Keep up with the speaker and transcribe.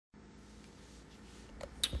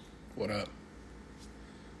What up?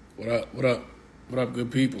 What up? What up? What up,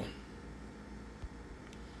 good people?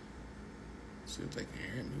 See if they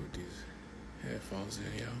can hear me with these headphones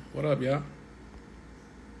in, y'all. What up, y'all?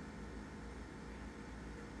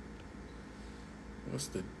 What's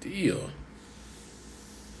the deal?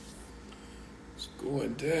 What's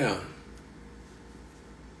going down?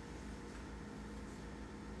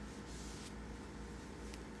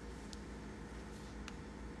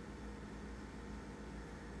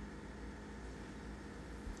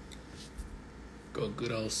 Go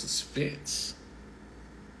good old suspense.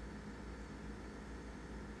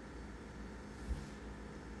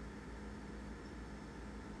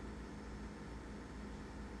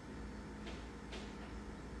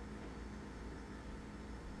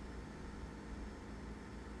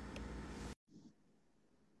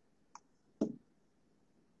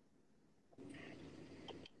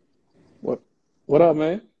 What up,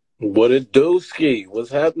 man? What it do, Ski?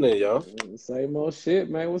 What's happening, y'all? Same old shit,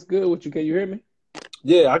 man. What's good with you? Can you hear me?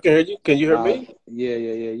 Yeah, I can hear you. Can you hear me? Yeah.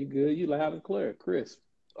 You good? You loud and clear, crisp.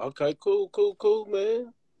 Okay, cool,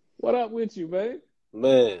 man. What up with you, man?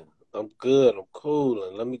 Man, I'm good. I'm cool.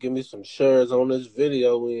 And let me give me some shares on this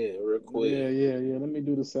video in real quick. Yeah. Let me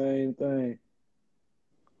do the same thing.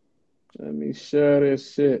 Let me share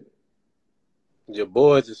this shit. Your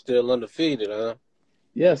boys are still undefeated, huh?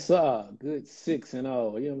 Yes, sir. Good 6-0. You know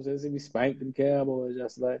what I'm saying? See, we spanked them Cowboys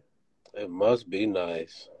yesterday. It must be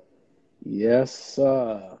nice. Yes,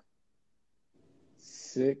 sir.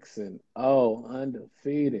 6-0,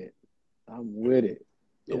 undefeated. I'm with it.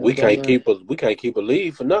 You know We what I'm can't saying? keep a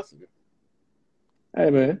lead for nothing. Hey,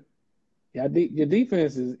 man. Your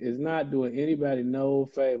defense is not doing anybody no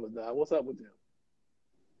favor, dog. What's up with them?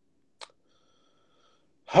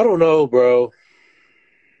 I don't know, bro.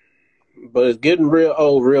 But it's getting real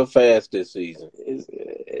old real fast this season.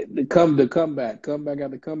 The comeback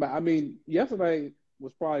after comeback. I mean, yesterday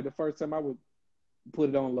was probably the first time I would put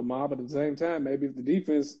it on Lamar, but at the same time, maybe if the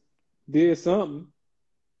defense did something,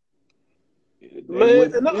 they Man,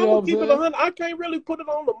 would. and I'm You know gonna what I'm keep it saying? 100. I can't really put it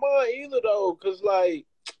on Lamar either, though, because, like,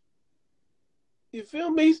 you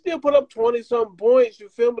feel me? He still put up 20-something points. You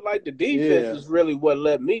feel me? Like, the defense Yeah, is really what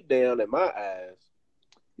let me down in my eyes.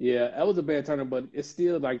 yeah. That was a bad turner, but it's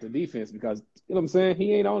still like the defense because you know what I'm saying.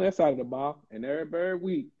 He ain't on that side of the ball, and every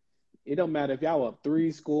week it don't matter if y'all up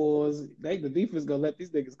 3 scores. The defense gonna let these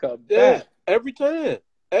niggas come Yeah, back. every time.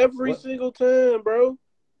 Every What single time, bro.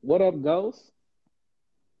 what up, Ghost?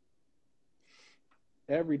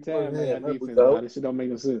 Every Go time, man, ahead. that There we defense, go. dog, this shit don't make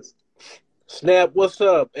no sense. Snap, what's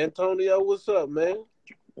up? Antonio, what's up, man?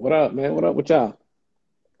 What up, man? What up with y'all?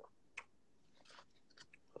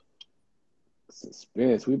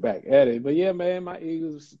 Suspense. We back at it. But yeah, man, my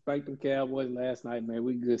Eagles spanked them Cowboys last night, man.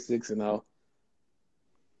 We good 6-0.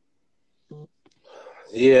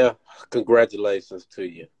 Yeah, congratulations to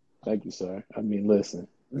you. Thank you, sir. I mean, listen.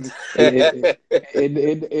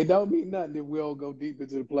 It don't mean nothing if we don't go deep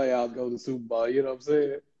into the playoffs, go to the Super Bowl. You know what I'm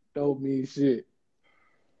saying? Don't mean shit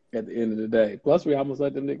at the end of the day. Plus, we almost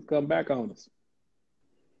let them niggas come back on us.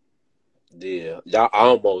 Yeah, y'all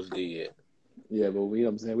almost did. Yeah, but we, you know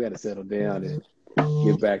what I'm saying? We had to settle down and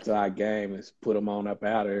get back to our game and put them on up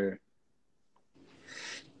out of here.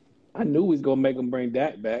 I knew we was going to make them bring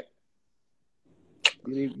Dak back.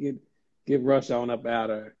 Get Rush on up out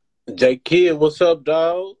of here. Jake Kidd, what's up,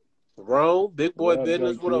 dog? Rome, big boy What up,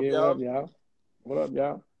 business. Jake What up, Kidd? What up, y'all? y'all? What up,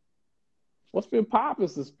 y'all? What's been popping,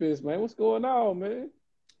 Suspense, man? What's going on, man?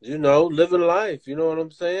 You know, living life. You know what I'm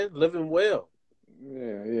saying? Living well.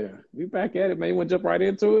 Yeah. We back at it, man. You want to jump right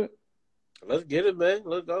into it? Let's get it, man.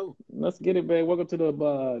 Let's go. Let's get it, man. Welcome to the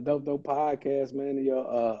Dope Podcast, man.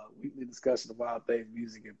 Your weekly discussion of all things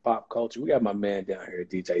music and pop culture. We got my man down here,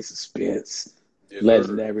 DJ Suspense. Yes, sir.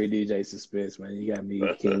 Legendary DJ Suspense, man. You got me,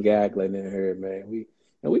 King Gaglin in here, man.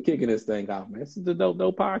 We kicking this thing off, man. This is the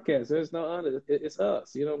Dope Podcast. There's no other. It's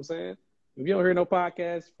us. You know what I'm saying? If you don't hear no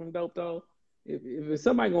podcast from Dope Though, if it's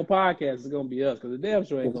somebody gonna podcast, it's gonna be us because the damn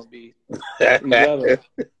sure ain't gonna be these other.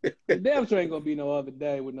 The damn sure ain't gonna be no other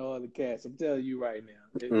day with no other cats. I'm telling you right now.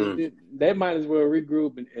 They might as well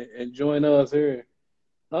regroup and join us here.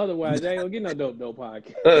 Otherwise, they ain't gonna get no Dope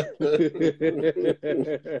podcast.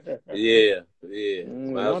 Yeah.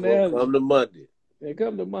 Might as Don't well ask. come to Monday. They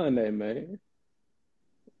come to Monday, man.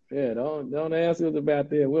 Yeah, don't ask us about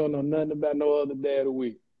that. We don't know nothing about no other day of the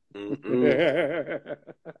week.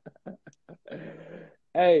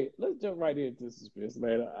 Hey, let's jump right into suspense,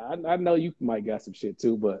 man. I know you might got some shit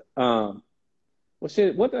too, but well,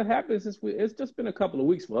 shit, what the happened since it's just been a couple of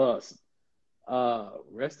weeks for us.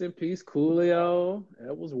 Rest in peace, Coolio.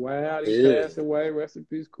 That was wild. He Yeah. passed away. Rest in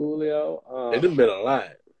peace, Coolio. It done been a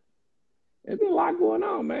lot. There's been a lot going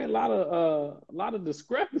on, man. A lot of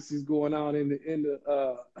discrepancies going on in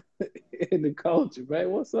the in the culture, man.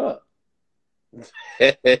 What's up?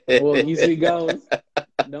 Well, you see, goes.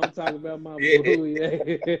 Don't talk about my boo.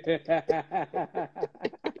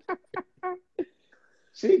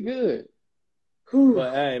 She good,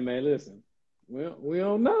 but hey, man, listen, we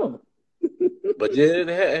don't know. But yeah, it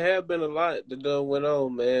have been a lot that done went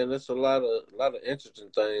on, man. There's a lot of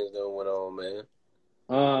interesting things that went on,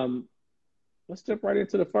 man. Let's jump right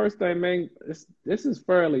into the first thing, man. This is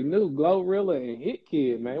fairly new. Glorilla and Hit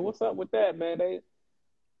Kid, man. What's up with that, man?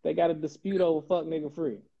 They got a dispute over fuck nigga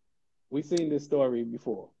free. We seen this story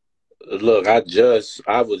before. Look, I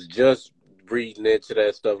was just reading into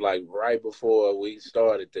that stuff like right before we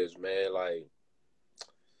started this, man. Like,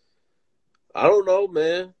 I don't know,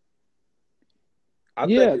 man. I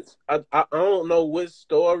think it's I don't know which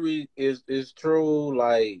story is true.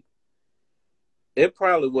 Like, it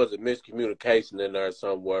probably was a miscommunication in there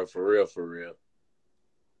somewhere, for real, for real.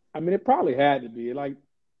 I mean, it probably had to be. Like,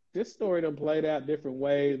 this story done played out different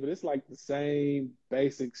ways, but it's like the same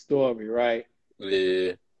basic story, right?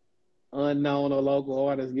 Yeah. Unknown or local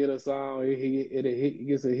artist get a song, he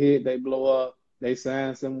gets a hit, they blow up, they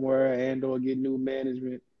sign somewhere and or get new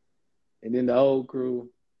management, and then the old crew,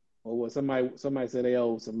 or what somebody said they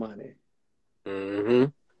owe some money. Mm-hmm.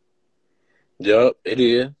 Yep, it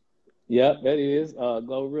is. Yep, that is.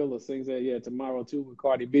 Glorilla sings that, yeah, Tomorrow too with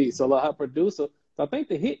Cardi B. So like her producer, so I think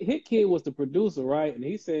the Hit Kid was the producer, right? And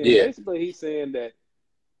he's saying he's saying that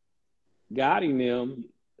Gotti them,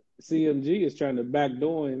 CMG is trying to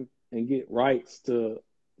backdoor him and get rights to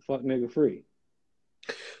fuck nigga free.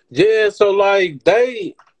 Yeah, so like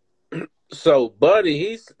Buddy,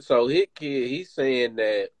 Hit Kid, he's saying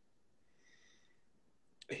that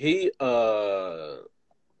he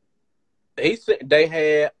said they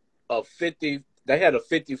had a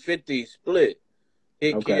 50-50 split.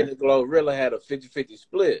 Hit Kid and Glorilla had a 50-50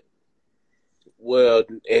 split. Well,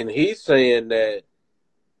 and he's saying that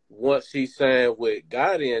once she signed with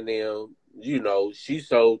Gotti and them, you know, she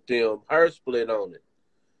sold them her split on it.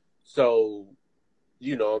 So,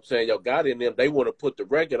 you know what I'm saying, Gotti and them, they want to put the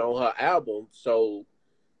record on her album. So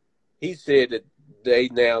he said that they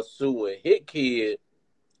now suing Hit Kid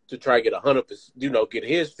to try to get 100%, you know, get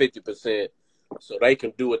his 50%, so they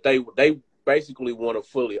can do it. They basically want to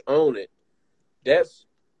fully own it. That's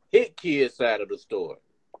Hit Kid's side of the story.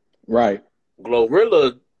 Right.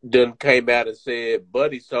 Glorilla then came out and said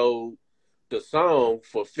Buddy sold the song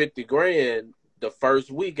for $50,000 the first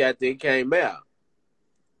week after it came out.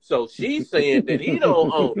 So she's saying that he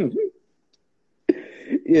don't own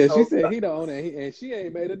it. Yeah, so, she said he don't own it, and she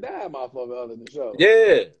ain't made a dime off of it other than the show.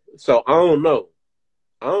 Yeah. So I don't know.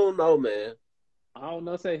 Man. I don't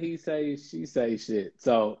know. Say he say she say shit.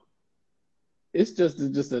 So it's just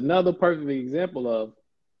another perfect example of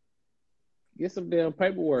get some damn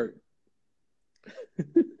paperwork.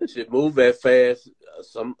 Should move that fast.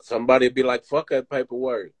 Somebody be like, fuck that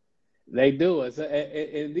paperwork. They do it. So,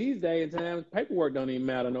 in these days and times, paperwork don't even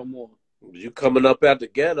matter no more. You coming up out the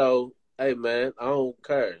ghetto, hey man, I don't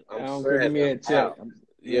care. Give me a check.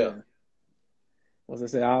 Yeah. Once I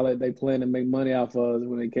say all that they plan to make money off of us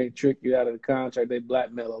when they can't trick you out of the contract, they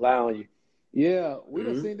blackmail allowing you. Yeah, we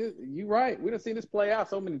done seen this. You right. We done seen this play out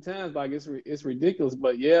so many times. Like it's ridiculous,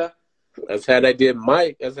 but yeah. That's how they did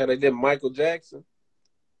Mike. That's how they did Michael Jackson.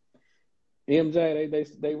 MJ,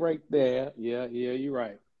 they ranked there. Yeah, you're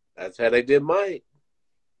right. That's how they did Mike.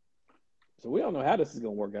 So we don't know how this is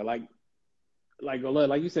gonna work out. Like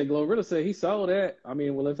you said, Glorilla said he sold that. I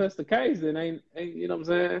mean, well, if that's the case, then ain't you know what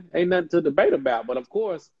I'm saying? Ain't nothing to debate about. But of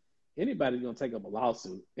course, anybody's gonna take up a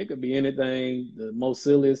lawsuit. It could be anything, the most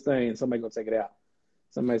silliest thing. Somebody gonna take it out.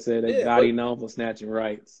 Somebody said they got him known for snatching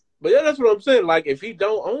rights. But yeah, that's what I'm saying. Like, if he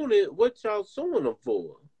don't own it, what y'all suing him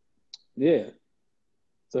for? Yeah.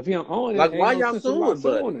 So if he don't own it, like, why y'all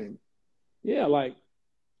suing him? Yeah, like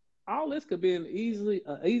all this could be an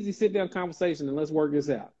easy sit down conversation and let's work this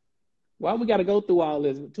out. Why we got to go through all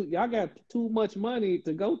this? Y'all got too much money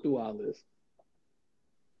to go through all this.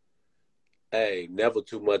 Hey, never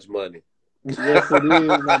too much money. Yes, it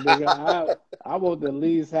is, my nigga. I want the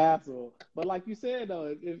least hassle. But like you said,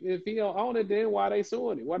 though, if he don't own it, then why they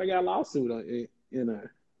suing it? Why they got a lawsuit on it? You know?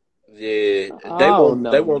 Yeah,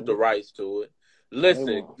 they want the rights to it.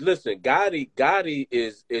 Listen, Gotti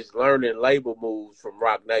is learning label moves from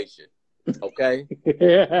Rock Nation. Okay,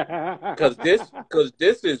 because this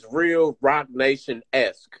is real Rock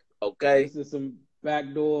Nation-esque. Okay, this is some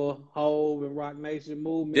backdoor Hove and Rock Nation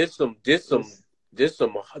movement. This some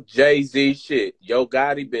Jay-Z shit. Yo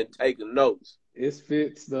Gotti been taking notes. It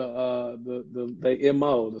fits the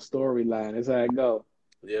MO, the storyline. That's how it go.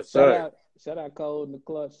 Yes, sir. Shout out Cole in the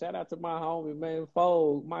clutch. Shout out to my homie, man,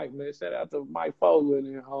 Fogle, Mike, man. Shout out to Mike Fogle in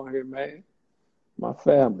here on here, man. My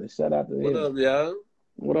family. Shout out to What him. up, y'all?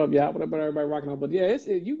 What up, y'all? What up, everybody rocking on? But yeah,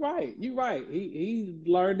 you right. You right. He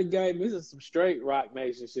learned the game. This is some straight Rock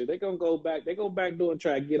Nation shit. They gonna go back. They go back doing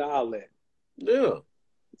try to get all that. Yeah.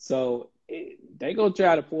 So they gonna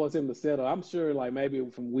try to force him to settle. I'm sure, like maybe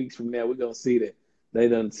from weeks from now, we're gonna see that they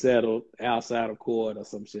done settled outside of court or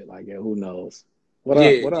some shit like that. Who knows? What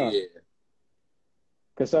up? What up? Yeah.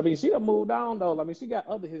 Because I mean, she done moved on though. I mean, she got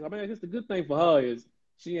other hits. I mean, just the good thing for her is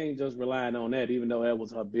she ain't just relying on that. Even though that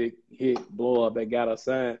was her big hit blow up that got her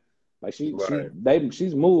signed. Like she's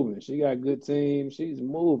moving. She got a good team. She's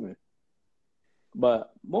moving.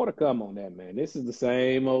 But more to come on that, man. This is the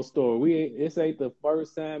same old story. This ain't the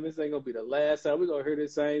first time. This ain't gonna be the last time. We're gonna hear the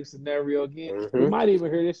same scenario again. Mm-hmm. We might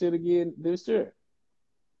even hear this shit again this year.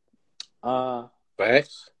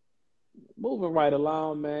 Facts. Moving right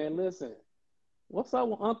along, man. Listen, what's up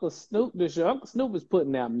with Uncle Snoop this year? Uncle Snoop is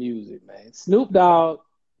putting out music, man. Snoop Dogg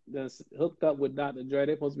that's hooked up with Dr. Dre.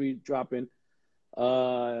 They're supposed to be dropping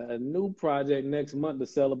a new project next month to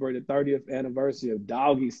celebrate the 30th anniversary of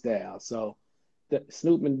Doggy Style. So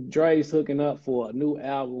Snoop and Dre's hooking up for a new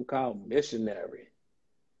album called Missionary.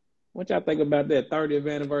 What y'all think about that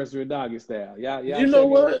 30th anniversary of Doggy Style? Y'all you know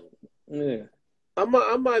what? Yeah. I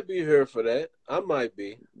might be here for that. I might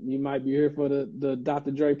be. You might be here for the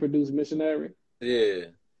Dr. Dre produced Missionary. Yeah.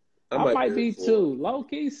 I might be too. Low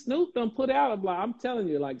key, Snoop done put out I'm telling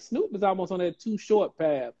you, like Snoop is almost on that too short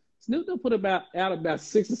path. Snoop done put out about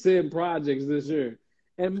 6 or 7 projects this year,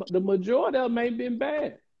 and the majority of them ain't been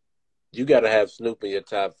bad. You got to have Snoop in your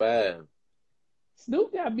top 5.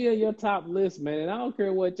 Snoop got to be on your top list, man. And I don't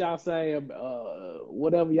care what y'all say,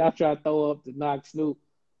 whatever y'all try to throw up to knock Snoop.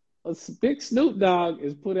 A big Snoop Dogg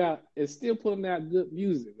is still putting out good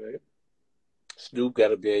music, man. Snoop got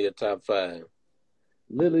to be in your top 5.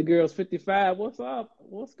 Lily Girls 55, what's up?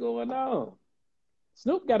 What's going on?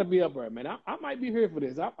 Snoop got to be up there, man. I might be here for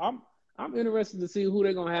this. I'm interested to see who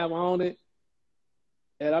they're gonna have on it.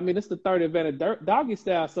 And I mean, it's the 30th anniversary. Doggy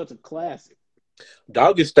Style is such a classic.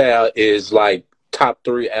 Doggy Style is like top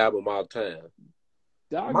 3 album all time.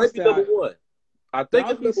 Might be number 1. I think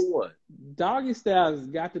it's number 1. Doggy Style has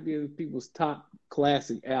got to be in people's top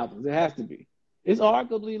classic albums. It has to be. It's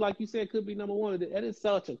arguably, like you said, could be number 1. That is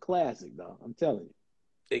such a classic, though. I'm telling you.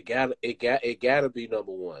 It gotta be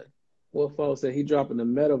number 1. What folks said he dropping the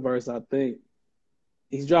metaverse, I think.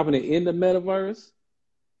 He's dropping it in the metaverse.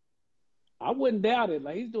 I wouldn't doubt it.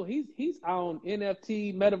 Like he's on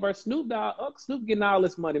NFT metaverse. Snoop getting all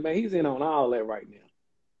this money, man. He's in on all that right now.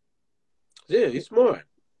 Yeah, he's smart.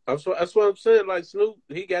 That's what I'm saying. Like Snoop,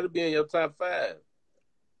 he got to be in your top 5.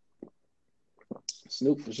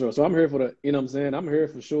 Snoop for sure. So I'm here for you know what I'm saying? I'm here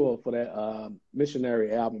for sure for that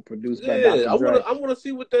Missionary album produced by Dr. Dre. I want to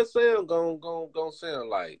see what that sound gonna sound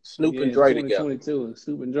like. Snoop and Dre together. 2022,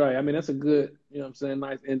 Snoop and Dre. I mean, that's a good, you know what I'm saying,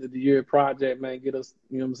 nice end of the year project, man. Get us,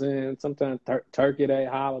 you know what I'm saying? Sometimes Turkey Day,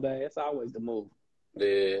 holiday, it's always the move.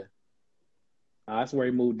 Yeah. That's where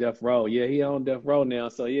he moved Death Row. Yeah, he on Death Row now.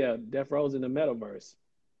 So yeah, Death Row's in the metaverse.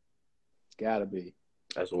 Gotta be.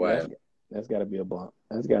 That's wild. That's got to be a bump.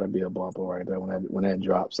 That's got to be a bumper right there when that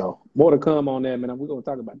drops. So more to come on that, man. We're going to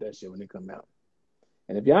talk about that shit when it come out.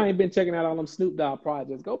 And if y'all ain't been checking out all them Snoop Dogg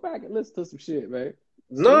projects, go back and listen to some shit, man.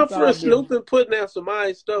 Snoop been putting out some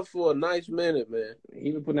nice stuff for a nice minute, man.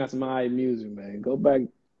 He been putting out some high music, man. Go back,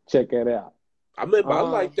 check that out. I remember I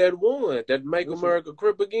like that one, that Make America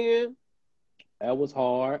Crip Again. That was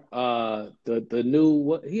hard. The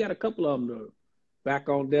new, he had a couple of them, though. Back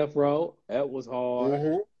on Death Row. That was hard.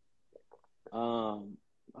 Mm-hmm.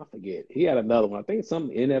 I forget. He had another one. I think some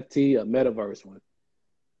NFT or metaverse one.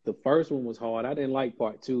 The first one was hard. I didn't like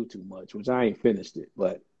part 2 too much, which I ain't finished it.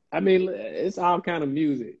 But I mean, it's all kind of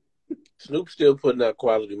music. Snoop still putting out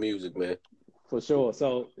quality music, man. For sure.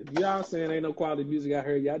 So if y'all saying ain't no quality music out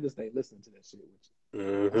here, y'all just ain't listening to that shit.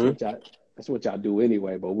 Mm-hmm. That's what y'all do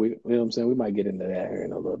anyway. But you know what I'm saying? We might get into that here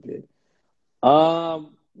in a little bit.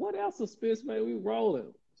 What else is Spitz, man? We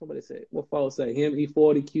rolling. Somebody said, what folks say? Him,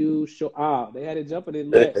 E40Q, sure. They had it jumping in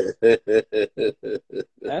Lex.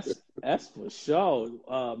 That's for sure.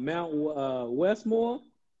 Mount Westmore.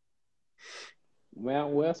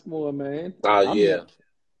 Mount Westmore, man. Oh, yeah.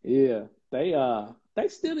 Yeah. They ever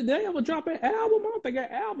drop an album? I don't think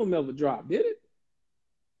that album ever dropped, did it?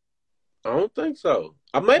 I don't think so.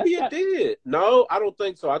 Maybe it did. No, I don't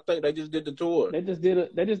think so. I think they just did the tour. They just did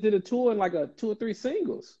a tour and like 2 or 3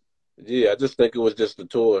 singles. Yeah, I just think it was just the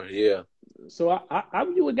tour. Yeah. So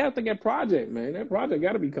you would got to think that project, man. That project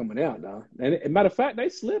got to be coming out now. And matter of fact, they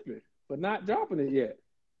slipping, but not dropping it yet.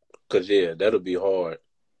 Cause yeah, that'll be hard.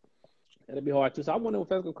 It'll be hard too. So I wonder if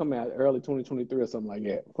that's gonna come out early 2023 or something like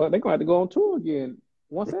that. But they're gonna have to go on tour again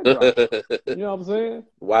once that drops. You know what I'm saying?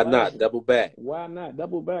 Why not? Double back. Why not?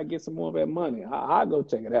 Double back, get some more of that money. I'll go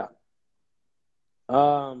check it out.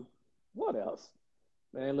 What else?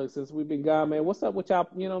 Man, look, since we've been gone, man, what's up with y'all?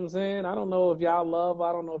 You know what I'm saying? I don't know if y'all love,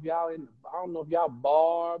 I don't know if y'all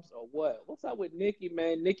barbs or what. What's up with Nicki,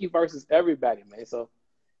 man? Nicki versus everybody, man. So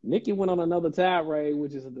Nicki went on another tirade,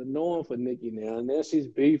 which is the norm for Nicki now. And then she's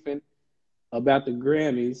beefing about the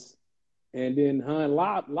Grammys. And then her and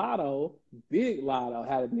Lotto, Big Lotto,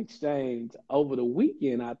 had an exchange over the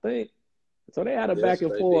weekend, I think. So they had a back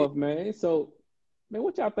and forth, man. So, man,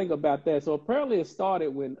 what y'all think about that? So apparently it started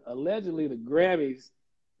when allegedly the Grammys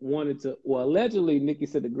allegedly Nicki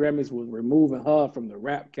said the Grammys was removing her from the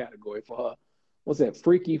rap category for her, what's that,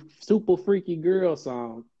 super freaky girl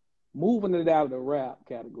song, moving it out of the rap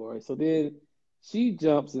category. So then she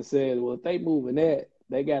jumps and said, well, if they moving that,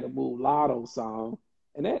 they got to move Lotto's song.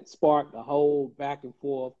 And that sparked a whole back and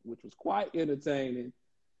forth, which was quite entertaining.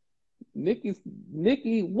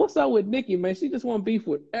 Nicki, what's up with Nicki, man? She just want beef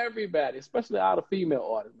with everybody, especially all the female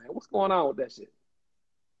artists, man. What's going on with that shit?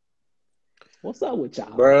 What's up with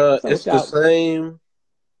y'all? Bruh, it's the same.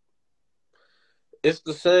 It's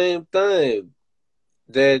the same thing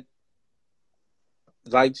that,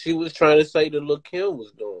 like, she was trying to say that Lil' Kim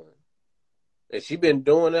was doing. And she been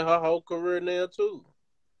doing it her whole career now, too.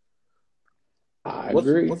 I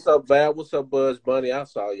agree. What's up, Val? What's up, Buzz Bunny? I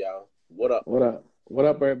saw y'all. What up? What up? What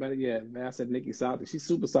up, everybody? Yeah, man, I said Nicki salty. She's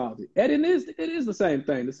super salty. And it is the same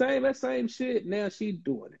thing. That same shit. Now she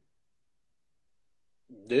doing it.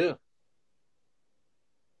 Yeah.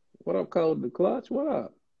 What up, Code the Clutch? What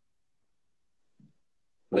up?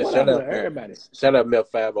 Man, what shout up to everybody. Shout out Mel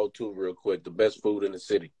 502 real quick. The best food in the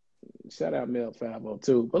city. Shout out Mel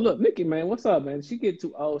 502. But look, Nicki, man, what's up, man? She get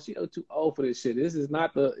too old. She too old for this shit. This is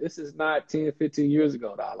not 10, 15 years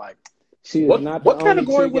ago, dog. Like, she is not the only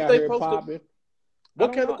chick out here popping.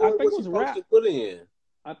 What category was she supposed to put in?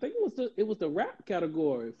 I think it was the rap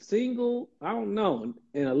category. Single, I don't know.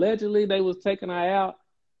 And allegedly they was taking her out,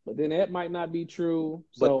 but then that might not be true.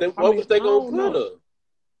 But then what was they gonna put her?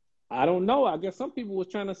 I don't know. I guess some people was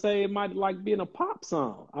trying to say it might like being a pop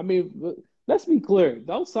song. I mean, let's be clear.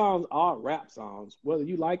 Those songs are rap songs, whether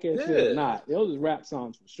you like it shit or not. Those are rap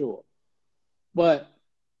songs for sure. But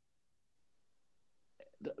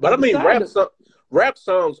I mean, rap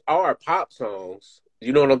songs are pop songs.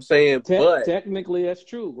 You know what I'm saying? But technically, that's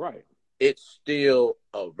true, right? It's still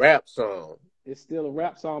a rap song. It's still a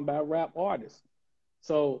rap song by a rap artist.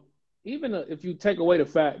 So even if you take away the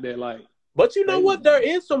fact that, like, but you know what? There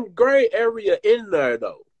is some gray area in there,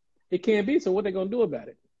 though. It can be. So what they gonna do about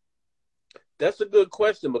it? That's a good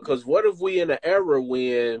question, because what if we in an era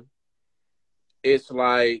when it's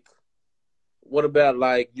like, what about,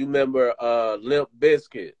 like, you remember Limp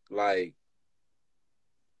Bizkit? Like,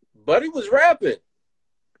 Buddy was rapping.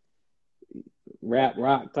 Rap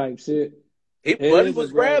rock type shit. Buddy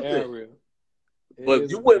was rapping. But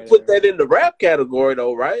you wouldn't put that in the rap category,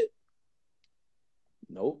 though, right?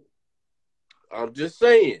 Nope. I'm just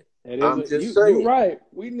saying. You're right.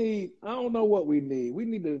 I don't know what we need. We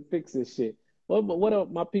need to fix this shit.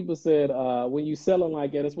 What my people said, when you selling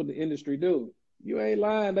like that, that's what the industry do. You ain't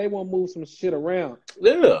lying. They won't move some shit around.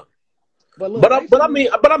 Yeah. But look, I mean,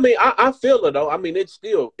 I feel it though. I mean, it's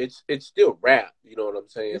still rap. You know what I'm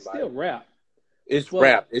saying? It's still rap. It's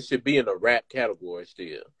rap. It should be in the rap category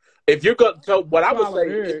still. If you're going, so what I would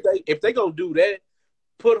say, if they gonna do that,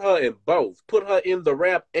 put her in both. Put her in the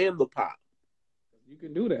rap and the pop. You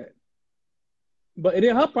can do that. But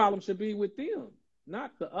then her problem should be with them,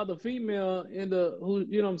 not the other female you know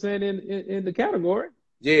what I'm saying, in the category.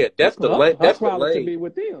 Yeah, that's the lane. That's the problem lane. should be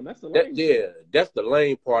with them. That's the lane. That's the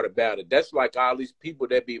lane part about it. That's like all these people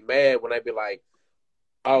that be mad when they be like,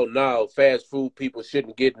 "Oh no, fast food people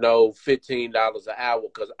shouldn't get no $15 an hour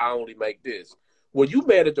because I only make this." Well, you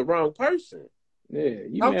mad at the wrong person. Yeah,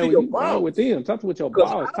 you mad with them. Talk with your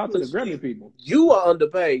boss. Talk to the Grammy people. You are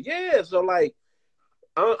underpaid. Yeah, so like,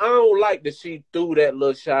 I don't like that she threw that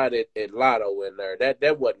little shot at Lotto in there.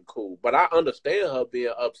 That wasn't cool. But I understand her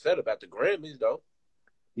being upset about the Grammys, though.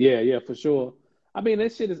 Yeah, for sure. I mean,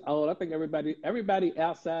 that shit is old. I think everybody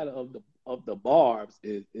outside of the barbs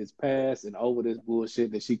is past and over this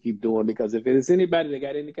bullshit that she keep doing, because if it's anybody that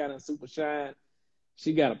got any kind of super shine,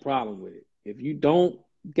 she got a problem with it. If you don't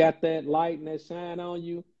got that light and that shine on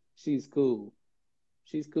you, she's cool.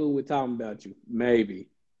 She's cool with talking about you, maybe.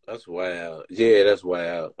 That's wild. Yeah, that's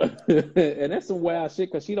wild. And that's some wild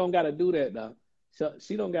shit, because she don't got to do that, though.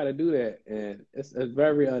 She don't got to do that, and it's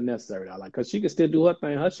very unnecessary. I like, because she can still do her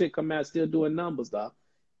thing. Her shit come out still doing numbers, though.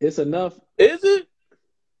 It's enough. Is it?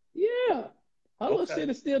 Yeah. shit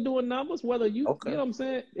is still doing numbers. Whether you know what I'm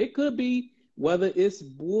saying, it could be whether it's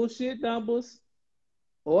bullshit numbers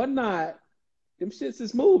or not. Them shits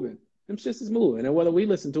is moving. And whether we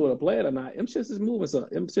listen to it or play it or not, them shits is moving. So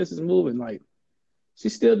them shits is moving. Like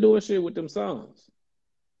she's still doing shit with them songs.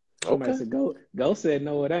 Somebody said, Go said,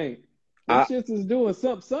 no, it ain't. Them shits is doing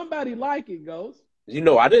something. Somebody like it, Ghost. You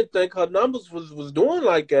know, I didn't think her numbers was doing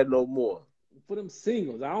like that no more. For them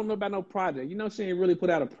singles. I don't know about no project. You know, she ain't really put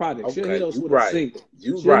out a project. She'll hit us with a single.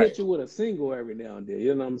 She'll hit you with a single every now and then.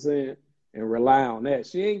 You know what I'm saying? And rely on that.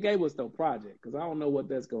 She ain't gave us no project because I don't know what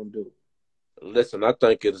that's going to do. Listen, I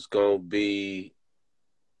think it's going to be...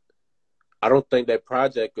 I don't think that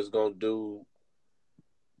project is going to do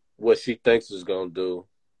what she thinks it's going to do.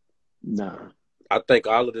 Nah. I think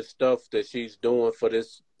all of the stuff that she's doing for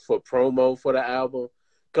promo for the album,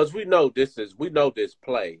 because we know this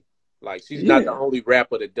play. Like, she's not the only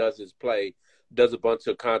rapper that does this play, does a bunch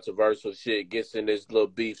of controversial shit, gets in this little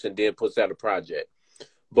beefs, and then puts out a project.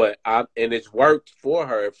 And it's worked for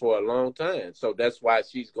her for a long time. So that's why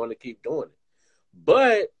she's going to keep doing it.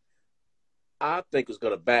 But I think it's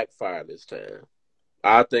going to backfire this time.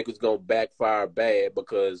 I think it's going to backfire bad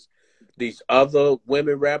because these other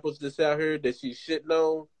women rappers that's out here that she's shitting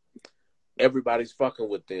on, everybody's fucking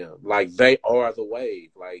with them. Like, they are the wave.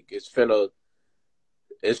 Like, it's finna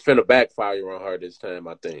backfire on her this time,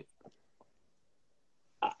 I think.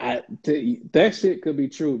 That shit could be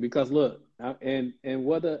true because look, and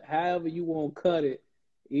however you want to cut it,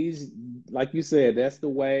 he's like you said, that's the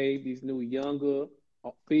way. These new younger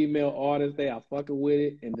female artists, they are fucking with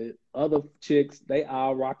it, and the other chicks, they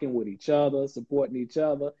are rocking with each other, supporting each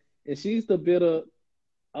other, and she's the bitter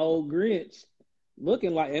old Grinch,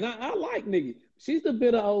 looking like, and I like Nicki. She's the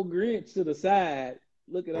bitter old Grinch to the side,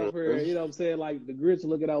 looking over her. You know what I'm saying? Like the Grinch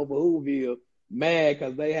looking over Whoville, mad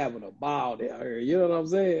because they having a ball down here. You know what I'm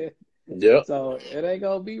saying? Yeah. So it ain't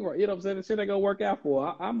gonna be right. You know what I'm saying? The shit ain't gonna work out for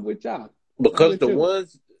her. I'm with y'all. Because the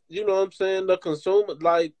ones, you know what I'm saying, the consumer,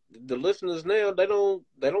 like the listeners now, they don't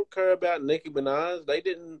care about Nicki Minaj. They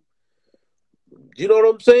didn't. You know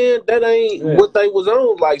what I'm saying? That ain't what they was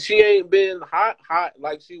on. Like, she ain't been hot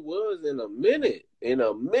like she was in a minute. You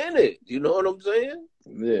know what I'm saying?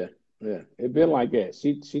 Yeah. It been like that.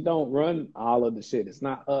 She don't run all of the shit. It's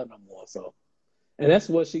not her no more. So, and that's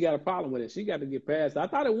what she got a problem with it. She got to get past. I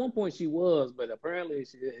thought at one point she was, but apparently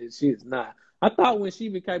she is not. I thought when she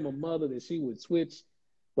became a mother that she would switch,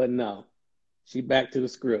 but no, she back to the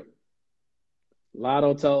script.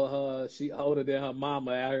 Lotto told her she older than her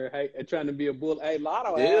mama out here trying to be a bull. Hey,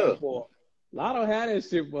 Lotto had it for her. Lotto had that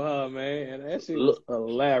shit for her, man, and that shit was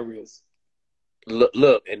hilarious.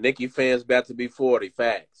 Look, and Nicki fans about to be 40.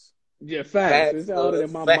 Facts. Yeah, facts. It's older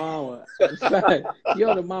than my mama. Facts. You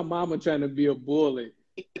older than my mama trying to be a bully.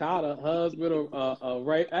 Called her husband a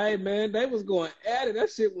rape. Hey, man, they was going at it.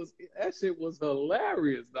 That shit was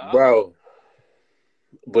hilarious, dog. Bro.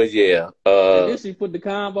 But yeah. And then she put the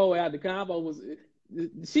combo out. The combo was,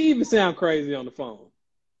 she even sound crazy on the phone.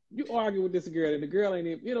 You argue with this girl, and the girl ain't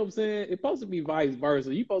even, you know what I'm saying? It's supposed to be vice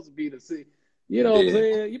versa. You supposed to be you know what I'm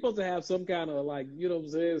saying? You're supposed to have some kind of, like, you know what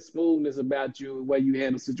I'm saying, smoothness about you, the way you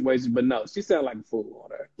handle situations. But no, she sounded like a fool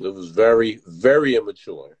on her. It was very, very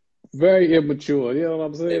immature. Very immature. You know what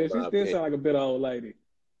I'm saying? She still sound like a bit of old lady.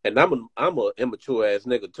 And I'm a immature ass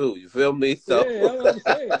nigga too. You feel me? So yeah, that's what I'm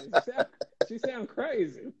saying. She sound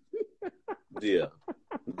crazy. Yeah.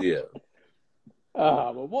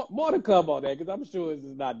 But more to come on that, because I'm sure this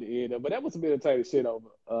is not the end of it. But that was some entertaining shit over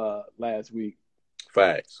last week.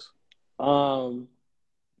 Facts.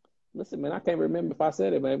 Listen, man, I can't remember if I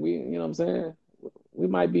said it, man. You know what I'm saying? We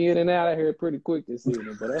might be in and out of here pretty quick this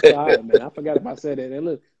season, but that's all right, man. I forgot if I said it. And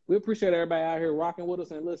look, we appreciate everybody out here rocking with us.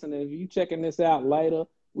 And listen, if you checking this out later,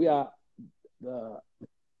 we are I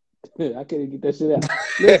can't even get that shit out.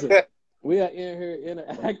 Listen, we are in here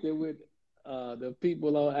interacting with the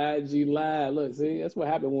people on IG Live. Look, see, that's what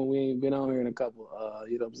happened when we ain't been on here in a couple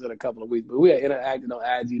of weeks. But we are interacting on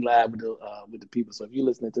IG Live with the people. So if you're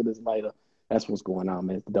listening to this later, that's what's going on,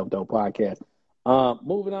 man. It's the Dope Podcast.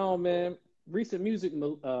 Moving on, man. Recent music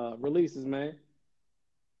releases, man.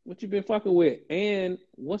 What you been fucking with? And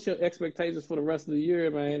what's your expectations for the rest of the year,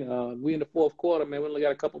 man? We in the fourth quarter, man. We only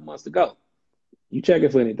got a couple months to go. You checking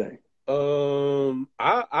for anything?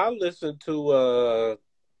 I listened to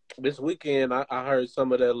this weekend. I heard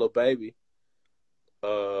some of that Lil Baby.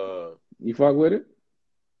 You fuck with it?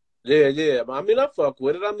 Yeah. I mean, I fuck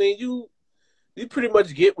with it. I mean, you pretty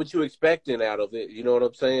much get what you expecting out of it. You know what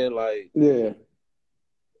I'm saying? Like, yeah,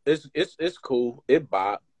 it's cool. It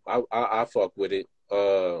bop. I fuck with it.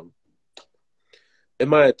 Am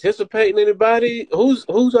I anticipating anybody? Who's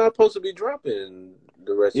I supposed to be dropping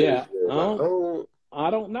the rest of this year? I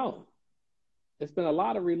don't know. It's been a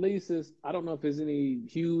lot of releases. I don't know if there's any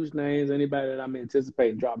huge names, anybody that I'm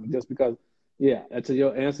anticipating dropping. Just because, yeah, to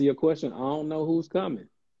your answer your question, I don't know who's coming.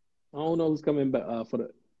 I don't know who's coming back for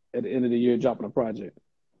the at the end of the year dropping a project.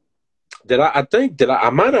 I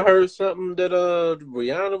might have heard something that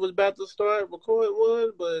Rihanna was about to start recording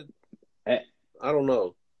one, but I don't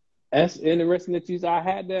know. That's interesting that I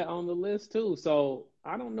had that on the list too. So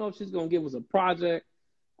I don't know if she's gonna give us a project.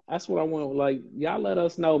 That's what I want. Like, y'all let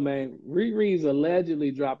us know, man. Riri's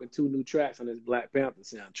allegedly dropping 2 new tracks on this Black Panther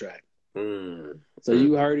soundtrack. So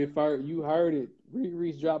you heard it first. You heard it.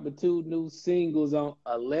 Riri's dropping 2 new singles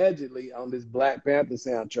allegedly on this Black Panther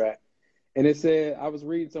soundtrack. And it said, I was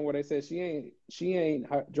reading somewhere, they said she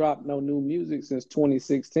ain't dropped no new music since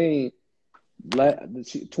 2016.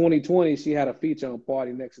 2020, she had a feature on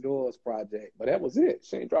Party Next Door's project, but that was it.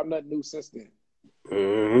 She ain't dropped nothing new since then.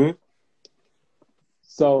 Mm-hmm.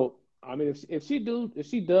 So, I mean, if she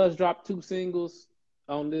does drop 2 singles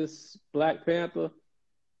on this Black Panther,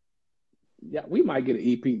 yeah, we might get an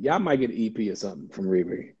EP. Y'all might get an EP or something from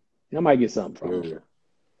Riri. Y'all might get something from her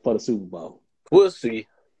for the Super Bowl. We'll see.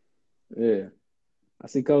 Yeah. I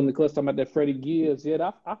see Cody in the clutch talking about that Freddie Gibbs.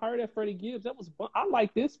 Yeah, I heard that Freddie Gibbs. I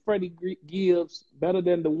like this Freddie Gibbs better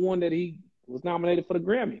than the one that he was nominated for the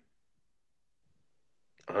Grammy.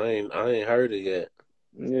 I ain't heard it yet.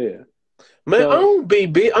 Yeah. Man, I don't be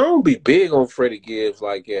big on Freddie Gibbs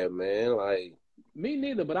like that, man. Like, me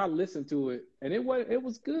neither, but I listened to it and it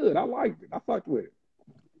was good. I liked it. I fucked with it.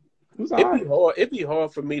 It'd be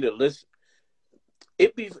hard for me to listen.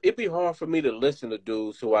 It'd be hard for me to listen to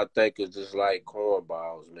dudes who I think is just like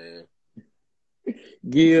cornballs, man.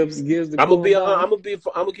 Gibbs. I'm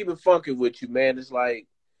gonna keep it funky with you, man. It's like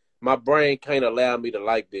my brain can't allow me to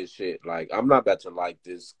like this shit. Like, I'm not about to like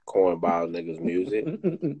this cornball niggas music.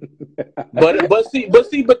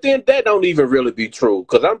 but then that don't even really be true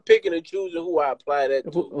because I'm picking and choosing who I apply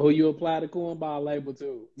that to. Who you apply the cornball label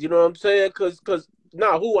to? You know what I'm saying? Because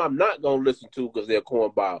who I'm not gonna listen to because they're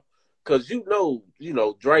cornball. Because you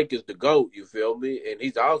know, Drake is the GOAT, you feel me? And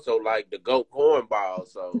he's also like the GOAT cornball,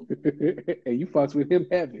 so. And you fucks with him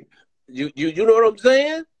heavy. You know what I'm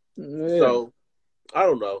saying? Yeah. So, I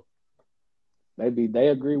don't know. They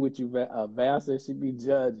agree with you. Val said she be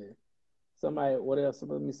judging. Somebody, what else?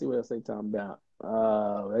 Let me see what else they talking about.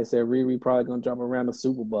 They said Riri probably gonna drop around the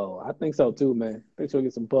Super Bowl. I think so too, man. I think she'll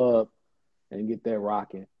get some pub and get that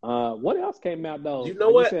rocking. What else came out though? You know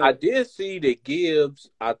what? I did see that Gibbs.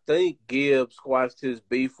 I think Gibbs squashed his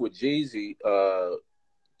beef with Jeezy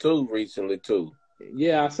too recently too.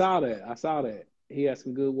 Yeah, I saw that. He had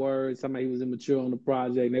some good words. Somebody he was immature on the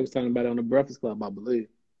project. And they was talking about it on the Breakfast Club, I believe.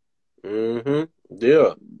 Mm-hmm.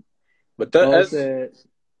 Yeah. But that's said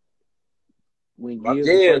when Gibbs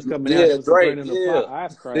was first coming out, was comparing him to Pac.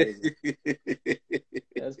 That's crazy.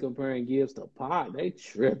 That's comparing Gibbs to Pac. They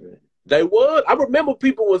tripping. They was. I remember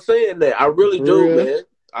people were saying that. I really do, man.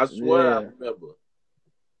 I swear I remember.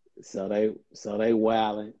 So they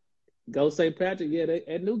wilding. Go St. Patrick. Yeah,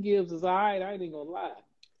 that new Gibbs is all right. I ain't even gonna lie.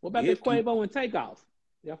 What about the Quavo and Takeoff?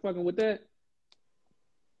 Y'all fucking with that?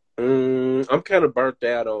 I'm kind of burnt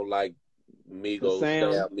out on like Migos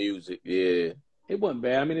style music. Yeah, it wasn't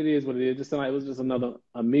bad. I mean, it is what it is. Just like it was just another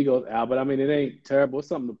Amigos album. I mean, it ain't terrible. It's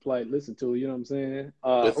something to play, listen to. You know what I'm saying?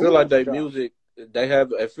 It feels like their music.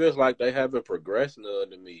 It feels like they haven't progressed none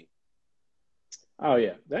to me. Oh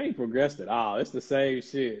yeah, they ain't progressed at all. It's the same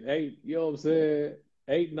shit. You know what I'm saying?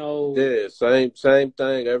 Ain't no. Yeah, same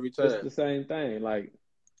thing every time. It's the same thing. Like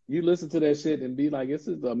you listen to that shit and be like, "This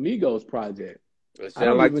is the Amigos project." It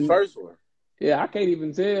sounds like the first one. Yeah, I can't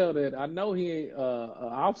even tell that. I know he ain't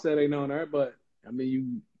Offset ain't on there, but I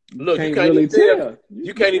mean, you can't really tell.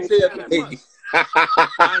 You can't even tell.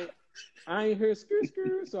 I ain't hear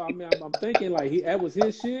skr, so I mean, I'm thinking like that was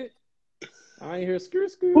his shit. I ain't hear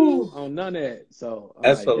skr on none of that. So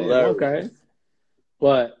that's hilarious. Okay,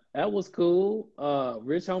 but that was cool.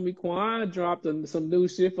 Rich Homie Quan dropped some new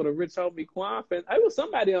shit for the Rich Homie Quan fans. There was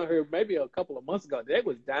somebody on here maybe a couple of months ago. They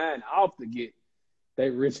was dying off to get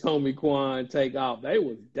that Rich Homie Quan take off. They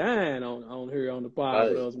was dying on here on the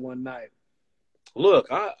pod with us one night. Look,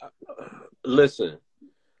 listen.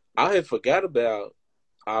 I had forgot about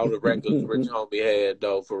all the records Rich Homie had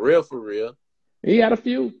though. For real. He had a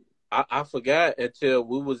few. I forgot until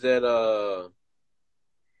we was at the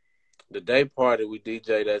day party we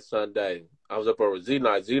DJ'd that Sunday. I was up over Z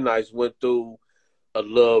Nice. Z Nice went through a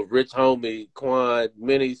little Rich Homie Quan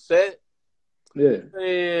mini set. Yeah.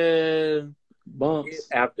 And bumps hit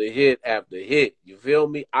after hit after hit. You feel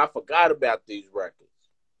me? I forgot about these records.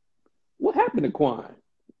 What happened to Quan?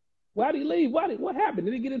 Why'd he leave? What happened?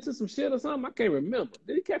 Did he get into some shit or something? I can't remember.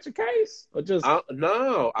 Did he catch a case or just?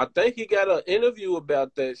 No, I think he got an interview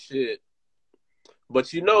about that shit.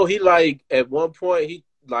 But you know, he like at one point he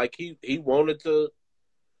wanted to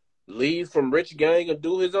leave from Rich Gang and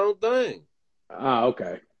do his own thing. Ah,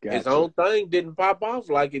 okay. Gotcha. His own thing didn't pop off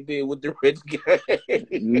like it did with the Rich Gang.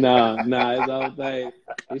 Nah, his own thing.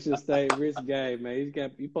 He should stay Rich Gang, man.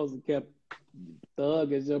 He supposed to kept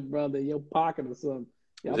Thug as your brother in your pocket or something.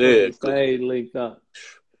 Y'all supposed to stay linked up.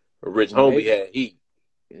 Rich homie had heat.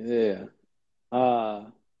 Yeah.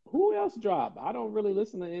 Who else dropped? I don't really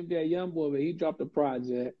listen to NBA Youngboy, but he dropped a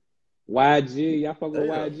project. YG, y'all fuck with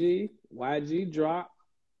YG? YG dropped.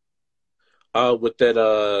 With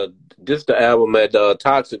that just the album that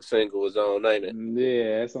Toxic single was on, ain't it?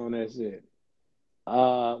 Yeah, that's on that shit.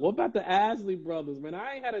 What about the Isley Brothers, man?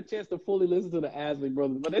 I ain't had a chance to fully listen to the Isley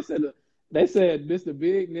Brothers, but they said Mr.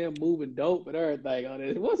 Big and them moving dope and everything on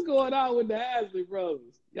it. What's going on with the Isley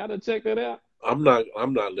Brothers? Y'all done check that out? I'm not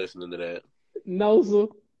listening to that. No, sir.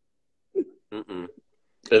 Mm-mm.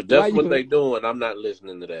 If that's what they doing, I'm not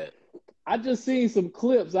listening to that. I just seen some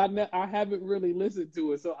clips. I haven't really listened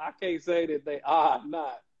to it, so I can't say that they are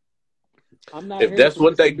not. I'm not. If that's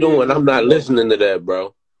what they doing, I'm not listening to that,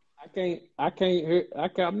 bro. I can't hear.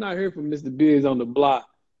 I'm not hearing from Mr. Biggs on the block.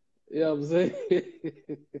 You know what I'm saying?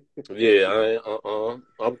 Yeah,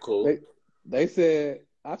 I'm cool. They said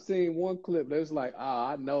I've seen one clip. They was like,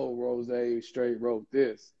 I know Rose straight wrote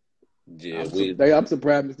this. Yeah, I'm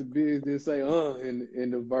surprised Mr. Biggs didn't say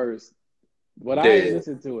in the verse, but I ain't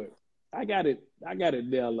listened to it. I got it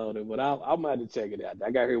downloaded, but I'm about to check it out.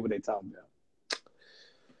 I got to hear what they talking about.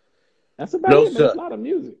 That's about it, man. There's a lot of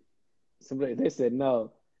music. They said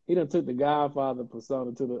no. He done took the Godfather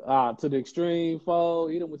persona to the extreme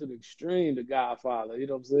fold. He done went to the extreme, the Godfather. You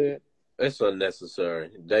know what I'm saying? It's unnecessary.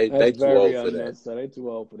 They too old for that. They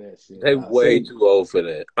too old for that shit. They way too old for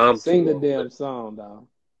that. Sing the damn song, dog.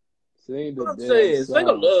 Sing the damn song. Sing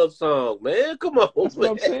a love song, man. Come on. That's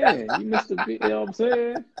what I'm saying. You missed you know what I'm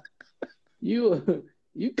saying?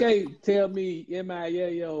 You can't tell me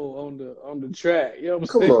M.I.A.O. on the track. You know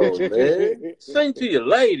what I'm saying? Come on, man. Sing to your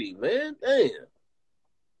lady, man. Damn.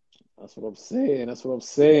 That's what I'm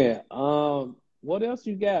saying. What else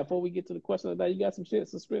you got before we get to the question of the day? You got some shit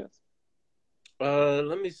suspense?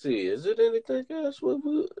 Let me see. Is it anything else?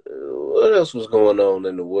 What else was going on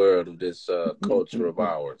in the world of this culture of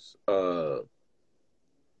ours?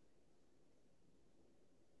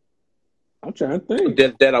 I'm trying to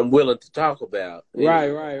think. That I'm willing to talk about. Right.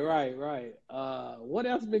 What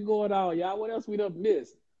else been going on, y'all? What else we done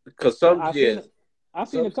missed? Because I've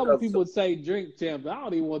seen a couple people say drink champs. I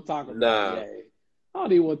don't even want to talk about that. I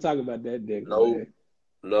don't even want to talk about that nigga.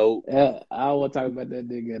 No. I don't want to talk about that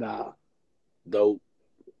nigga at all. Nope.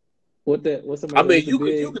 What's I mean,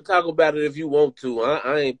 you can talk about it if you want to.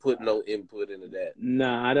 I ain't putting no input into that.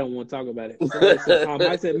 Nah, I don't want to talk about it.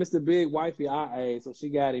 I said Mr. Big wifey so she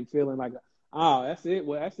got him feeling like, that's it.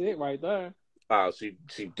 Well, that's it right there. Oh, she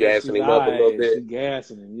gassing him up a little bit. She's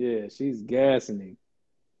gassing him. Yeah, she's gassing him.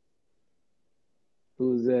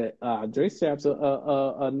 Who's that? Drake Chaps a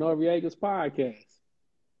Noriega's podcast.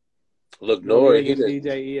 Look, Nori, he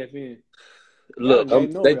DJ EFN. Look,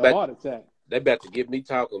 heart attack. They about to get me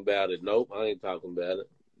talking about it. Nope, I ain't talking about it.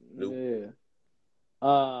 Nope.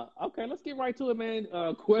 Yeah. Okay, let's get right to it, man.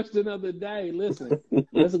 Question of the day. Listen,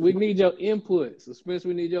 we need your input. Suspense,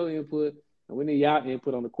 we need your input. And we need y'all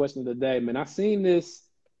input on the question of the day, man. I seen this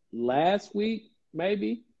last week,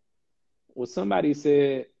 maybe, where somebody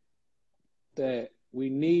said that we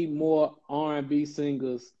need more R&B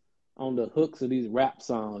singers on the hooks of these rap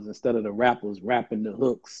songs instead of the rappers rapping the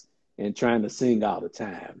hooks and trying to sing all the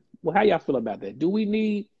time. Well, how y'all feel about that? Do we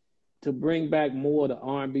need to bring back more of the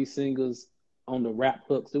R&B singers on the rap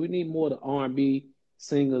hooks? Do we need more of the R&B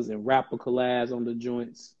singers and rapper collabs on the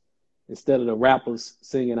joints instead of the rappers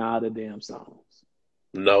singing all the damn songs?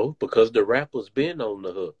 No, because the rappers been on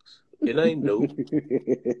the hooks. It ain't new.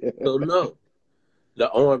 So no. The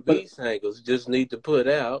R&B singers just need to put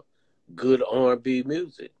out good R&B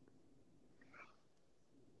music.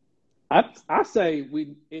 I say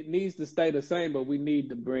it needs to stay the same, but we need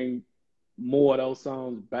to bring more of those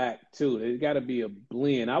songs back too. There's got to be a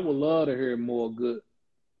blend. I would love to hear more good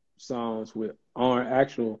songs with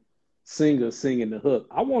actual singers singing the hook.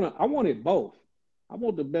 I want it both. I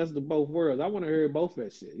want the best of both worlds. I want to hear both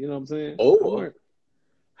that shit. You know what I'm saying? Or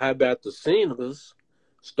how about the singers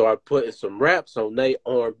start putting some raps on their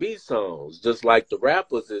R&B songs, just like the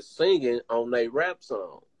rappers is singing on their rap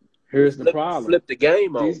song. Here's the problem. Flip the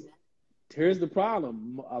game on. Here's the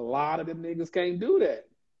problem. A lot of them niggas can't do that.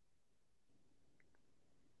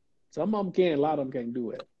 Some of them can. A lot of them can't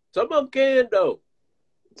do it. Some of them can though.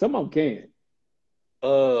 Some of them can.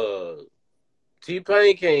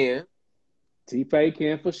 T-Pain can. T-Pain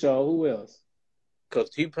can for sure. Who else? Because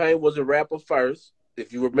T-Pain was a rapper first.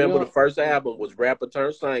 If you remember, Yeah. the first album was rapper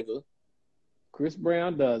turned singer. Chris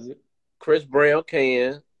Brown does it. Chris Brown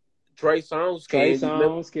can. Trey Songz can. Trey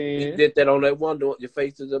Songz can. He did that on that one. Your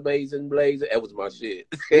face is amazing, blazing. That was my shit.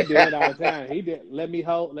 He did it all the time. He did. Let me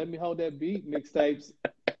hold that beat mixtapes.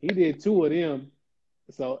 He did 2 of them.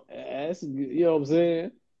 So that's, you know what I'm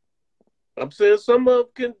saying. I'm saying some of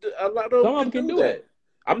them can. A lot of them can do that.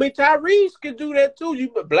 I mean, Tyrese can do that too. You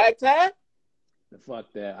Black Tie.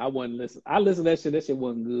 Fuck that. I wasn't listening. I listened to that shit. That shit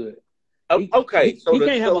wasn't good. Okay, he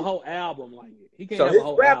can't have a whole album like it. He can't have a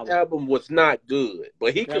whole album. His rap album was not good,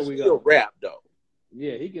 but he can still rap though.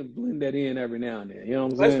 Yeah, he can blend that in every now and then. You know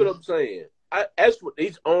what I'm saying? That's what I'm saying. That's what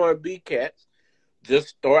these R&B cats just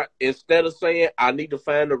start, instead of saying I need to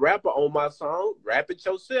find a rapper on my song, rap it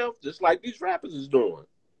yourself, just like these rappers is doing.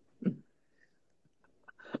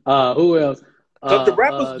 Who else? Because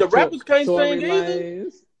the rappers can't sing either.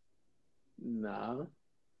 Nah.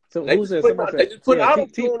 So they just put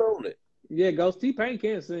auto-tune on it. Yeah, Ghost T-Pain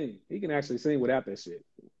can't sing. He can actually sing without that shit.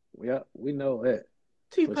 Yeah, we know that.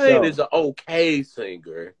 T-Pain is an okay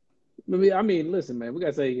singer. I mean, listen, man, we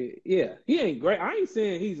gotta say, yeah, he ain't great. I ain't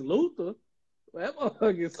saying he's Luther. That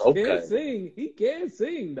motherfucker can sing. He can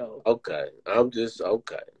sing though. Okay, I'm just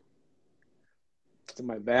okay.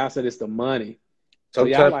 Somebody, I said it's the money.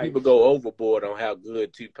 Sometimes people go overboard on how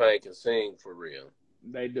good T-Pain can sing for real.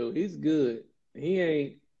 They do. He's good. He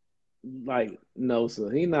ain't like sir.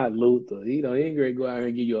 He not Luther. He ain't gonna go out here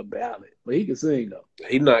and give you a ballad, but he can sing though.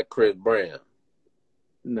 He not Chris Brown.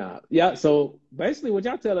 Nah. Yeah. So basically, what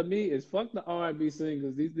y'all telling me is fuck the R&B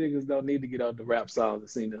singers. These niggas don't need to get on the rap songs and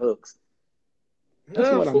sing the hooks. That's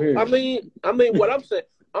what I'm hearing. I mean, what I'm saying,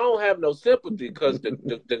 I don't have no sympathy because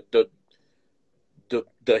the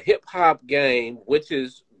hip hop game, which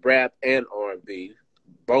is rap and R&B,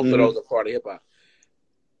 both of those are part of hip hop.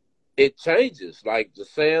 It changes, like the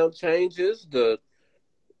sound changes, the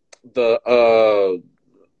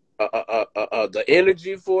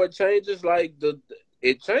energy for it changes, like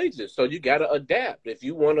it changes. So you gotta adapt if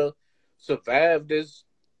you want to survive this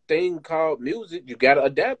thing called music. You gotta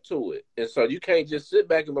adapt to it, and so you can't just sit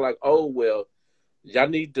back and be like, "Oh well, y'all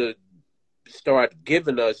need to start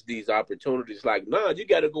giving us these opportunities." Like, nah, you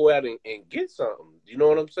got to go out and get something. You know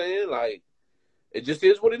what I'm saying? Like, it just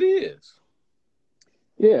is what it is.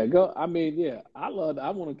 Yeah, go. I mean, yeah, I want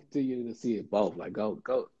to continue to see it both. Like,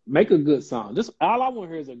 go, make a good song. Just all I want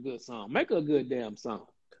to hear is a good song. Make a good damn song.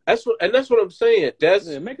 That's what I'm saying.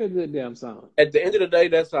 Make a good damn song. At the end of the day,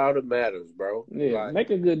 that's all that matters, bro. Yeah,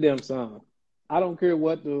 make a good damn song. I don't care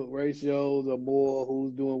what the ratios are more,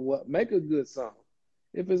 who's doing what. Make a good song.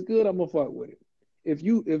 If it's good, I'm gonna fuck with it. If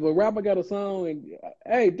a rapper got a song and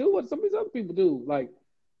hey, do what some of these other people do, like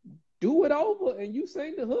do it over and you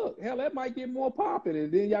sing the hook. Hell, that might get more popping,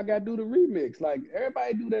 and then y'all gotta do the remix. Like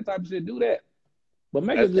everybody do that type of shit. Do that, but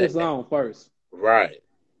make a good song first. Right.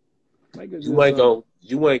 Make a good song.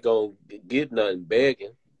 You ain't gonna get nothing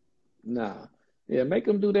begging. Nah. Yeah, make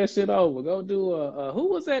them do that shit over. Go do who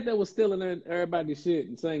was that was stealing everybody's shit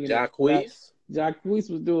and singing? Jacquees. Jacquees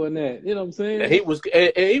was doing that. You know what I'm saying? And he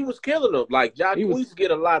was killing them. Like Jacquees get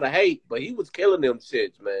a lot of hate, but he was killing them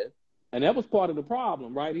shits, man. And that was part of the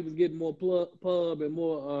problem, right? He was getting more pub and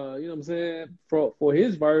more, you know what I'm saying, for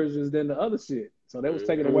his versions than the other shit. So they was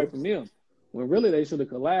taking away from them. When really they should have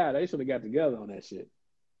collabed. They should have got together on that shit.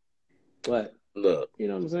 But look, you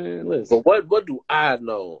know what I'm saying? Listen. But what do I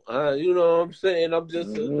know? You know what I'm saying? I'm just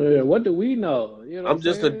what do we know? You know I'm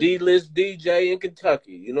just a D-list DJ in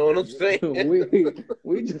Kentucky. You know what I'm saying?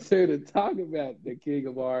 we just here to talk about the king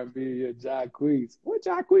of R&B, Jacquees. What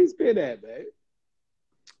Jacquees been at, babe?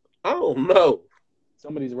 I don't know.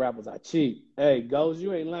 Some of these rappers are cheap. Hey, Ghost,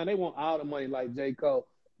 you ain't lying. They want all the money like J. Cole.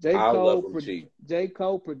 J.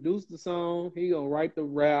 Cole produced the song. He gonna write the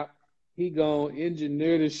rap. He gonna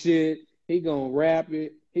engineer the shit. He gonna rap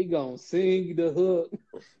it. He gonna sing the hook.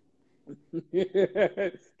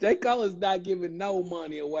 J. Cole is not giving no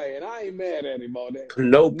money away, and I ain't mad at him on that.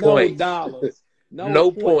 No points. No dollars.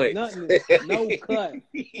 No points. Nothing. No cut.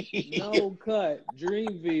 No cut.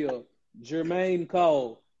 Dreamville. Jermaine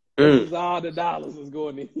Cole. This is all the dollars is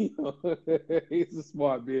going to him. He's a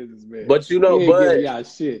smart businessman. But y'all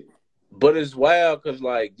shit. But it's wild because,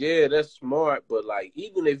 like, yeah, that's smart. But like,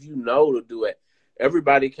 even if you know to do it,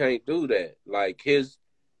 everybody can't do that. Like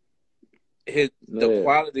the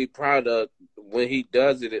quality product when he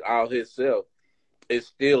does it all himself is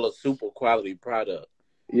still a super quality product.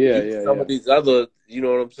 Yeah. Some of these other, you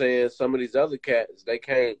know what I'm saying? Some of these other cats, they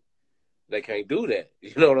can't They can't do that.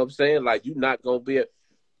 You know what I'm saying? Like, you're not gonna be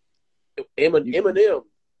Eminem.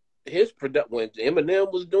 His when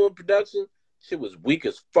Eminem was doing production, shit was weak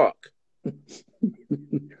as fuck.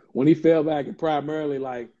 When he fell back and primarily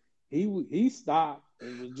like he stopped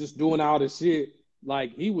and was just doing all this shit,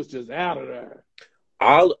 like he was just out of there.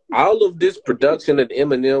 All of this production that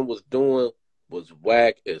Eminem was doing was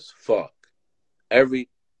whack as fuck. Everything.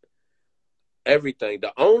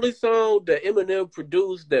 The only song that Eminem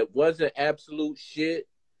produced that wasn't absolute shit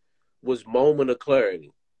was "Moment of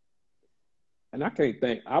Clarity." And I can't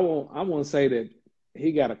think. I won't say that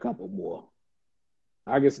he got a couple more.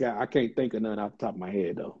 I can't think of none off the top of my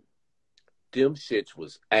head though. Them shits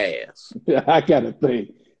was ass. I gotta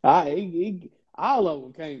think. All of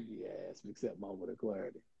them can't be ass except "Moment of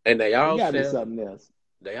Clarity." And they all gotta be something else.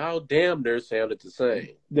 They all damn near sounded the same.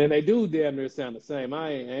 Then they do damn near sound the same.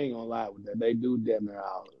 I ain't gonna lie with that. They do damn near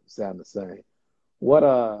all sound the same. What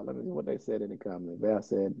let me see what they said in the comments. Val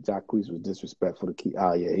said Jacquees was disrespectful to Keith.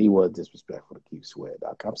 Oh yeah, he was disrespectful to Keith Sweat.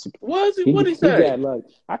 Was he? What he say?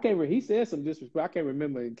 I can't remember. He said some disrespect. I can't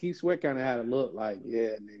remember. Keith Sweat kind of had a look like, yeah,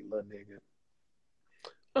 little nigga.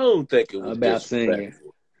 I don't think it was about singing.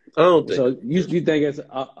 I don't think. So you think it's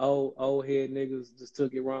old head niggas just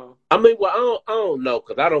took it wrong? I mean, well, I don't know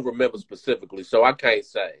because I don't remember specifically, so I can't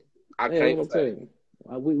say. I can't say.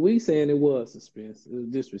 We saying it was suspense. It was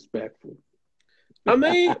disrespectful. I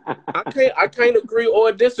mean, I can't agree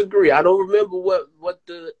or disagree. I don't remember what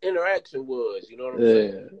the interaction was. You know what I'm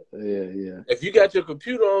saying? Yeah. If you got your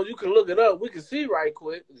computer on, you can look it up. We can see right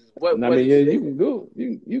quick. You can Google.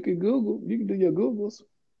 You can Google. You can do your Googles.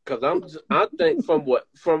 Because I think from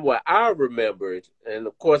what I remembered, and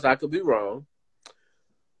of course I could be wrong.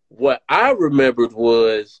 What I remembered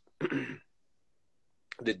was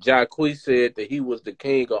that Jacquees said that he was the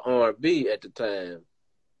king of R&B at the time.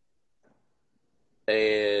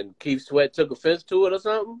 And Keith Sweat took offense to it or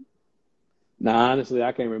something? Nah, honestly,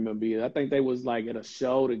 I can't remember either. I think they was like at a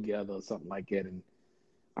show together or something like that, and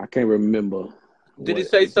I can't remember. Did he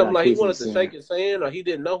say something like he wanted to shake his hand or he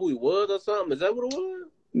didn't know who he was or something? Is that what it was?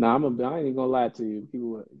 Nah, I ain't gonna lie to you.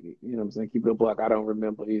 People, you know what I'm saying? Keep it a buck. I don't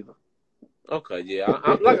remember either. Okay, yeah.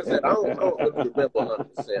 Like I said, I don't remember 100%.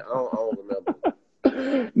 I don't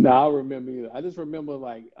remember. No, I remember either. I just remember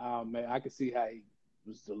like, man, I could see how he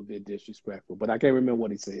was a little bit disrespectful, but I can't remember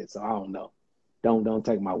what he said, so I don't know. Don't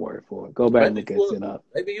take my word for it. Go back and look at it up.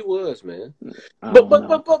 Maybe he was, man. But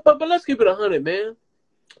let's keep it 100, man.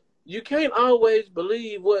 You can't always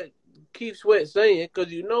believe what Keith Sweat saying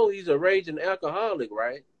because you know he's a raging alcoholic,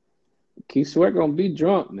 right? Keith Sweat gonna be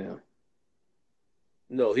drunk now.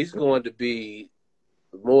 No, he's going to be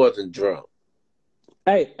more than drunk.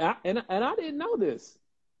 Hey, I didn't know this.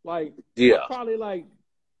 Like, yeah, probably like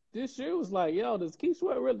this year was like, yo, does Keith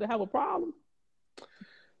Sweat really have a problem?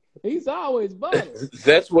 He's always buzzing.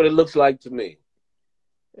 That's what it looks like to me.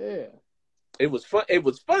 Yeah. It was fun. It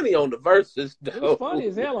was funny on the verses, though. It was funny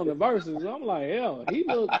as hell on the verses. I'm like, hell, he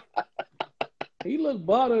looked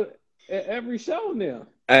butter at every show now.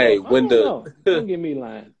 Hey, don't get me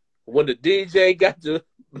lying. When the DJ got to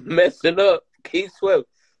messing up, Keith Sweat,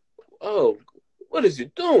 oh, what is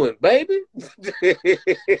you doing, baby?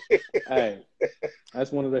 Hey,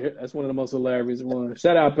 that's one of the most hilarious ones.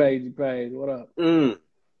 Shout out Paige. What up?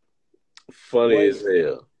 Funny as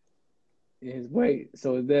hell.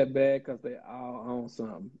 So is that bad because they all own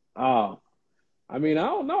something? Oh, I mean, I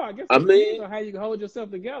don't know. I guess it depends on how you can hold yourself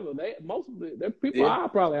together. Most of the people are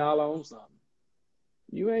probably all own something.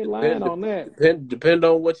 You ain't lying on that. Depend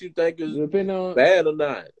on what you think is bad or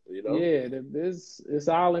not. You know. Yeah, it's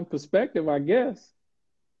all in perspective, I guess.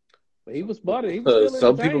 But he was buttered. He was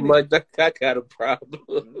still some people might think I got a problem.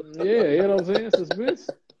 Yeah, you know what I'm saying.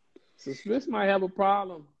 Suspicious might have a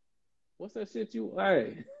problem. What's that shit you?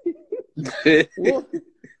 Hey,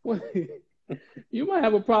 what, you might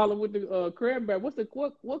have a problem with the cranberry.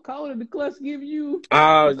 What color did the clutch give you?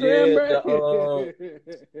 Oh yeah,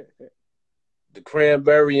 the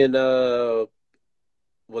cranberry and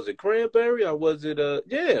was it cranberry or was it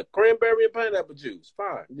cranberry and pineapple juice?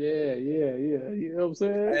 Fine. Yeah. You know what I'm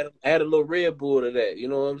saying? Add a little Red Bull to that. You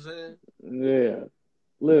know what I'm saying? Yeah.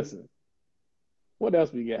 Listen. What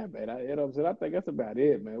else we got, man? You know what I'm saying? I think that's about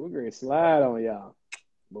it, man. We're going to slide on y'all.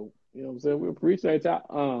 But, you know what I'm saying? We appreciate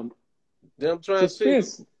y'all. I'm trying to see.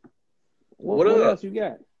 What else you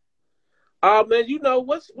got? Man, you know,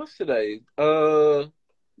 what's today?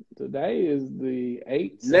 Today is the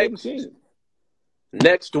 8th,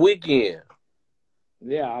 Next weekend.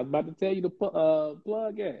 Yeah, I was about to tell you to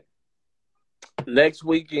plug it. Next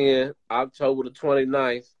weekend, October the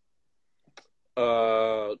 29th,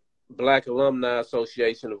 Black Alumni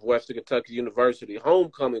Association of Western Kentucky University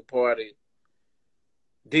homecoming party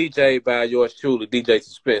DJ by yours truly, DJ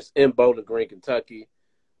Suspense in Bowling Green, Kentucky.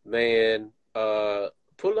 Man,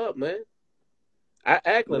 pull up, man.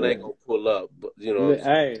 Ackland ain't gonna pull up, but you know what I'm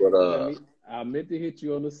saying? Hey, I meant to hit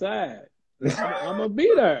you on the side. I'm gonna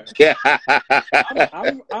be there. Yeah.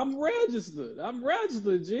 I'm registered. I'm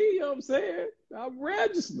registered, G. You know what I'm saying? I'm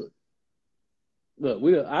registered. Look,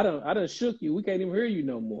 I done shook you. We can't even hear you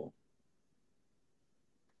no more.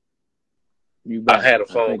 You back. I had a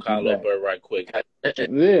phone call up there right quick.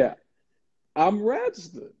 Yeah. I'm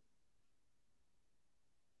registered.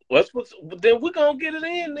 Then we're gonna get it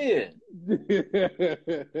in then.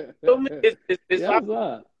 It's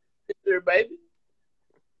up here, baby.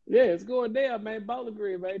 Yeah, it's going down, man. Bowling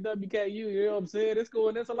Green, man. WKU, you know what I'm saying?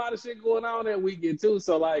 There's a lot of shit going on that weekend too.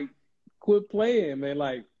 So like, quit playing, man.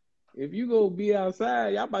 Like, if you gonna be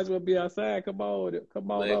outside, y'all might as well be outside. Come on man,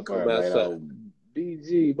 up there, man. On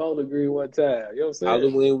BG Bowling Green one time. You know what I'm saying?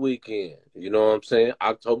 Halloween weekend. You know what I'm saying?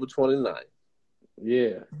 October 29th.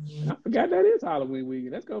 Yeah. I forgot that is Halloween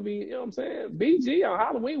weekend. That's gonna be, you know what I'm saying? BG on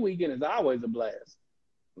Halloween weekend is always a blast.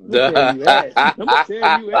 I'm gonna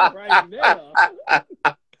tell you that right now.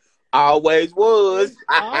 Always was.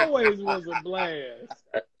 Always was a blast.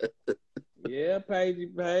 Yeah,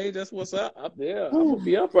 Paige, that's what's up there. I'm gonna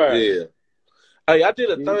be up there. Yeah. Hey, I did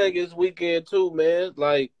a thing this weekend too, man.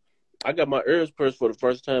 Like, I got my ears pierced for the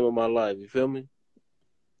first time in my life. You feel me?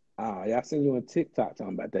 Oh, yeah, I seen you on TikTok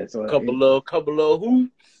talking about that. So couple little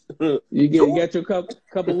hoops. You got your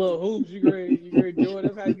couple little hoops. You ready to do it?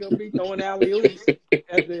 That's how you gonna be throwing alley hoops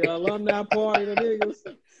at the alumni party. The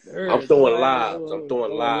niggas. I'm throwing lives. I'm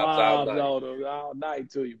throwing lives all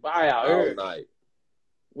night to you. Buy out all night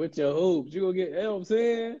with your hoops. You gonna get, you know what I'm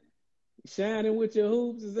saying? Shining with your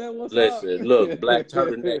hoops. Is that what's up? Listen, look, black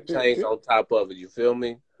turtleneck chains on top of it. You feel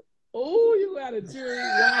me? Oh, you got a jury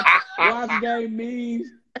watch game memes,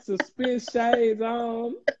 suspense shades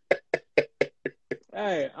on.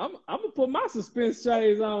 Hey, I'm gonna put my suspense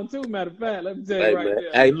shades on too. Matter of fact, let me tell you right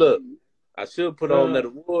there. Hey, look, I should put on that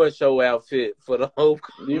award show outfit for the whole.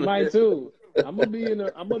 You might too. I'm gonna be in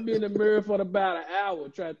the mirror for about an hour,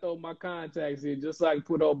 try to throw my contacts in just so I can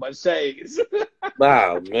put on my shades.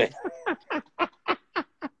 Wow, man.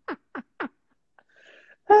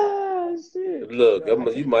 Oh, shit. Look,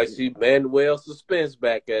 you might see Manuel Suspense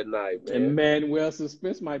back at night, man. And Manuel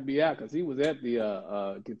Suspense might be out because he was at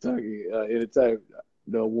the Kentucky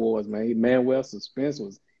the awards, man. Manuel Suspense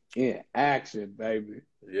was in action, baby.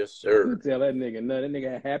 Yes, sir. You can tell that nigga, that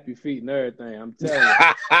nigga had happy feet and everything. I'm telling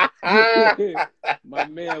you. My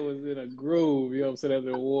man was in a groove, you know what I'm saying, at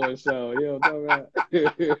the award show. You know what I'm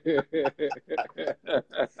talking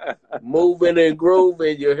about? Moving and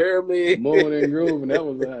grooving, you hear me? Moving and grooving. That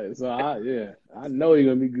was so I know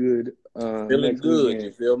you're gonna be good. Feeling good, weekend.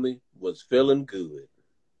 You feel me? Was feeling good.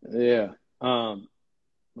 Yeah.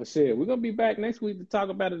 But shit, we're gonna be back next week to talk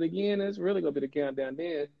about it again. It's really gonna be the countdown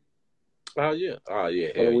then. Oh yeah. For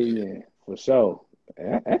the weekend, for sure.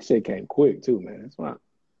 That shit came quick too, man. That's why.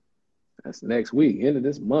 That's next week, end of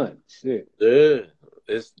this month. Shit. Yeah.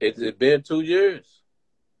 It's been 2 years.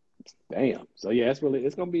 Damn. So yeah, it's gonna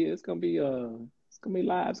be live. It's gonna be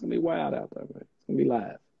wild out there, man. It's gonna be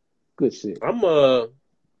live. Good shit. I'm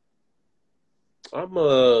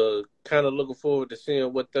kind of looking forward to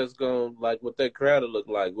seeing what that's going what that crowd will look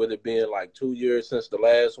like. With it being like 2 years since the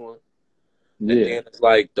last one. Yeah. And then it's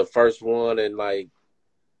like the first one in like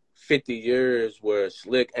 50 years where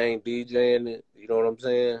Slick ain't DJing it. You know what I'm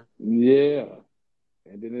saying? Yeah.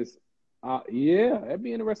 And then it's that'd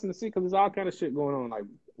be interesting to see because there's all kind of shit going on. Like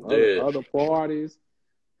other parties.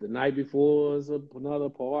 The night before is another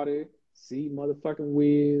party. See motherfucking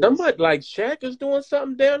Wiz. Somebody like Shaq is doing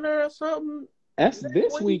something down there or something. That's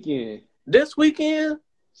this weekend. This weekend?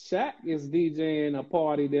 Shaq is DJing a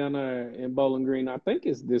party down there in Bowling Green. I think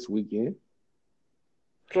it's this weekend.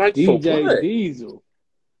 Like DJ Diesel.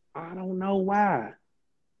 I don't know why.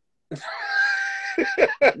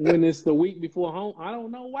 When it's the week before home, I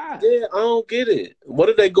don't know why. Yeah, I don't get it. What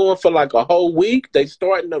are they going for? Like a whole week? They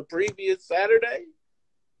starting the previous Saturday?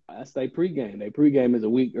 That's their pregame. Their pregame is a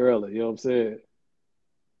week early. You know what I'm saying?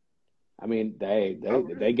 I mean,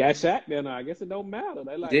 they got Shaq down there. I guess it don't matter.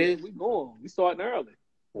 They like, we going. We starting early.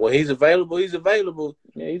 When he's available, he's available.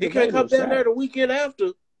 Yeah, he can't come down there the weekend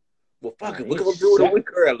after. Well, fuck it. We're going to do it a week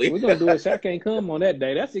early. We're going to do it. Shaq can't come on that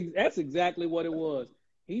day. That's exactly what it was.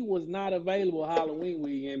 He was not available Halloween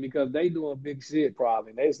weekend because they doing big shit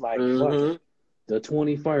probably. They's like, fuck it, the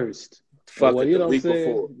 21st. Fuck it, the week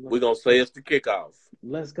before. We're going to say it's the kickoff.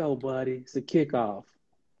 Let's go, buddy. It's the kickoff.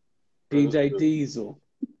 DJ Diesel.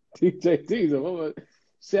 DJ Diesel.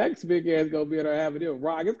 Shaq's big ass going to be in there having them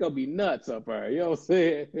rock. It's going to be nuts up there. You know what I'm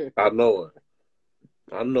saying? I know it.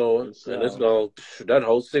 I know it. So, And that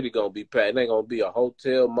whole city gonna be packed. It ain't gonna be a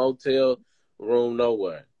hotel, motel room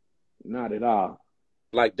nowhere. not at all.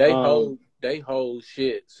 Like they whole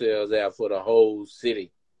shit sells out for the whole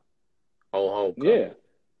city on homecoming.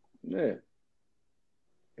 Yeah.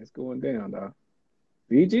 It's going down, dog.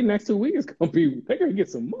 BG next 2 weeks is gonna be. They're gonna get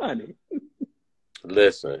some money.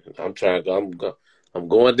 Listen, I'm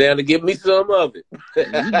going down to get me some of it.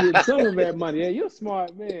 You get some of that money. Yeah, you're a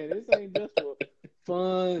smart man. This ain't just for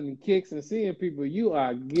fun and kicks and seeing people. You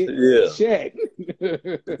are getting a check.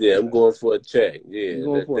 Yeah, I'm going for a check. Yeah, you're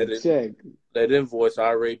going for a check. That invoice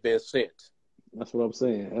already been sent. That's what I'm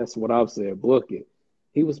saying. That's what I'm saying. Book it.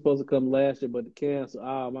 He was supposed to come last year, but they canceled.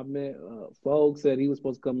 My man, folks said he was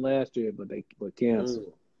supposed to come last year, but they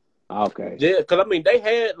canceled. Okay. Yeah, because I mean they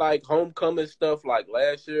had like homecoming stuff like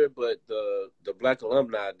last year, but the Black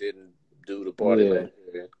alumni didn't do the party last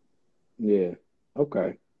year. Yeah.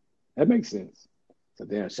 Okay. That makes sense. So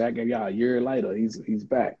damn, Shaq gave y'all a year later. He's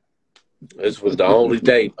back. This was the only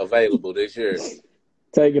date available this year.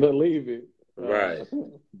 Take it or leave it. Right.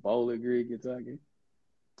 Bowling Green, Kentucky.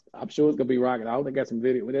 I'm sure it's gonna be rocking. I hope they got some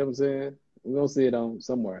video. Whatever I'm saying, we're gonna see it on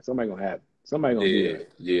somewhere. Somebody gonna have it. Somebody gonna do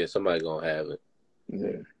it. Yeah, somebody gonna have it.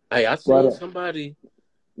 Yeah. Hey, I seen somebody.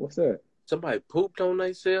 What's that? Somebody pooped on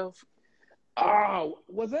themselves. Oh,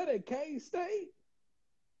 was that at K-State?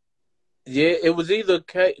 Yeah, it was either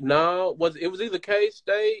it was either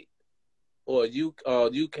K-State or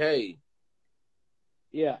UK.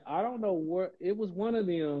 Yeah, I don't know where it was. One of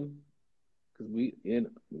them, because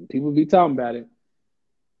people be talking about it,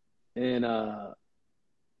 and the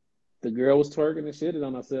girl was twerking and shitting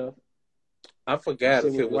on herself. I forgot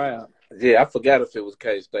if it was wild. Yeah, I forgot if it was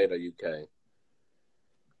K-State or UK.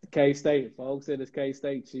 K-State. Folks said it's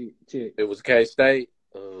K-State chick. It was K-State?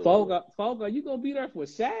 Folk, are you going to be there for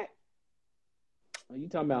Shaq? Are you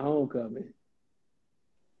talking about homecoming?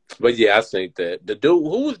 But yeah, I think that. The dude,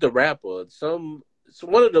 who was the rapper?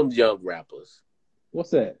 One of them young rappers.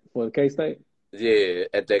 What's that? For K-State? Yeah,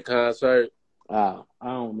 at that concert. I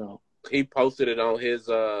don't know. He posted it on his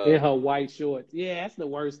in her white shorts. Yeah, that's the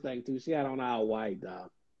worst thing too. She had on all white, dog.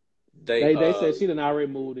 They said she done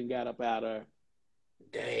already moved and got up out of her.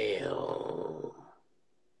 Damn.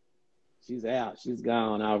 She's out. She's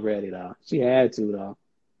gone already, though. She had to, though.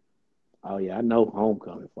 Oh yeah, I know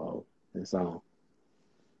homecoming, folks. It's on.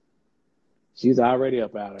 She's already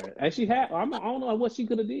up out of her. And I don't know what she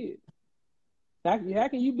could have did. How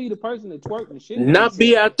can you be the person that twerked and shit? Not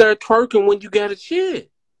be out there twerking when you got a shit.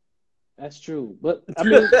 That's true. But, I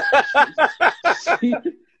mean,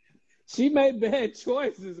 she made bad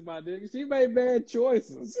choices, my nigga. She made bad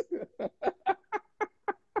choices.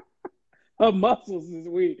 Her muscles is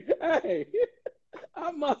weak. Hey,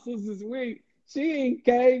 her muscles is weak. She ain't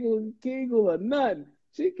Kegel or nothing.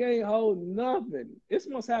 She can't hold nothing. This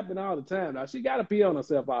must happen all the time. Now, she got to pee on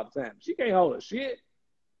herself all the time. She can't hold her shit.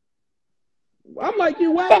 I'm like,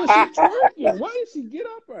 why was she twerking? Why did she get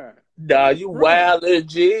up there? Nah, you wildin',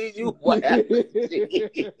 G. You wildin', G.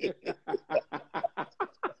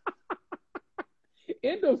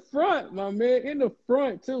 In the front, my man. In the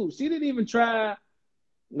front, too. She didn't even try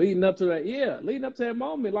leading up to that. Yeah, leading up to that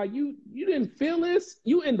moment. Like, you didn't feel this?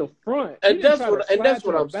 You in the front. And that's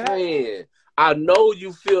what I'm saying. I know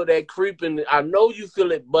you feel that creeping. I know you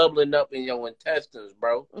feel it bubbling up in your intestines,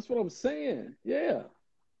 bro. That's what I'm saying. Yeah.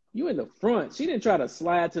 You in the front. She didn't try to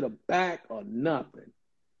slide to the back or nothing.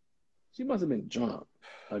 She must have been drunk.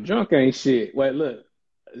 A drunk ain't shit. Wait, look.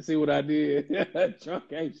 See what I did?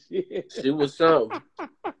 Drunk ain't shit. She was something.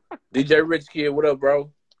 DJ Rich Kid, what up,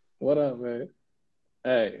 bro? What up, man?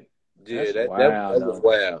 Hey. Yeah, that was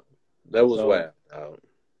wild. That was wild.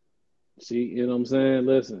 You know what I'm saying?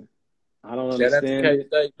 Listen, I don't understand Shout out to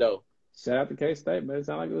K-State, though. Shout out to K-State, man. It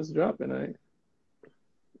sounded like it was dropping, ain't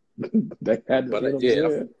they had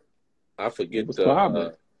to I forget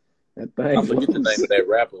the name of that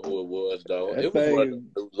rapper who it was, though. It was one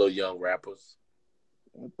of those little young rappers.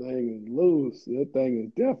 That thing is loose. That thing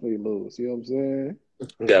is definitely loose. You know what I'm saying?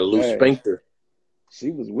 Got a loose sphincter.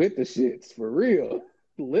 She was with the shits for real.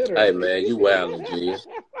 Literally. Hey, man, you wildin', G.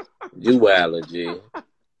 You wildin', G.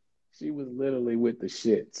 She was literally with the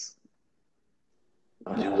shits.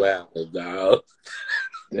 You wildin', dog.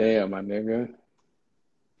 Damn, my nigga.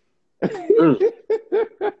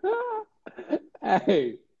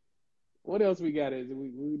 Hey, what else we got? Is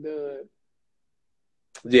we done?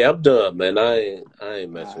 Yeah, I'm done, man. I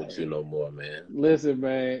ain't messing with you no more, man. Listen,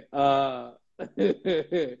 man.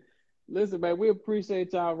 Listen, man. We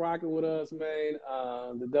appreciate y'all rocking with us, man.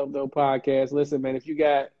 The Dope Dope Podcast. Listen, man. If you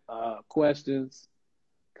got questions,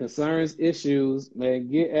 concerns, issues, man,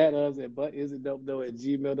 get at us at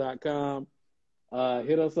butisitdopedope@gmail.com.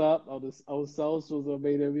 Hit us up on socials or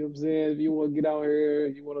maybe, you know what I'm saying? If you want to get out here,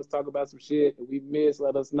 you want us to talk about some shit that we missed,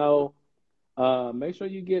 let us know. Make sure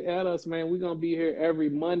you get at us, man. We're gonna be here every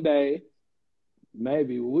Monday.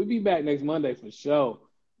 Maybe we'll be back next Monday for sure.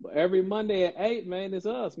 But every Monday at 8, man, it's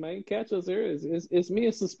us, man. Catch us here. It's me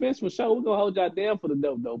and Suspense for sure. We're gonna hold y'all down for the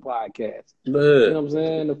Dope Dope podcast. Man. You know what I'm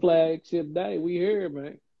saying? The flagship day. We here,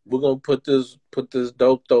 man. We're gonna put this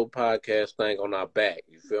Dope Dope podcast thing on our back.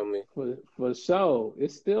 You feel me? For sure.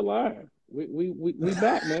 It's still live. We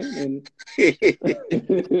back, man.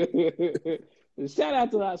 And shout out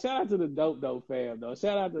to the Dope Dope fam, though.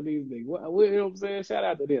 Shout out to these niggas. You know what I'm saying? Shout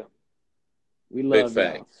out to them. We love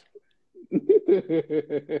y'all.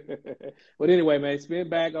 But anyway, man, spin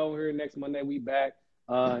back over here next Monday. We back.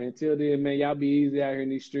 Until then, man, y'all be easy out here in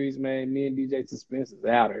these streets, man. Me and DJ Suspense is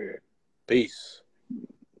out of here. Peace.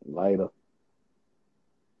 Later.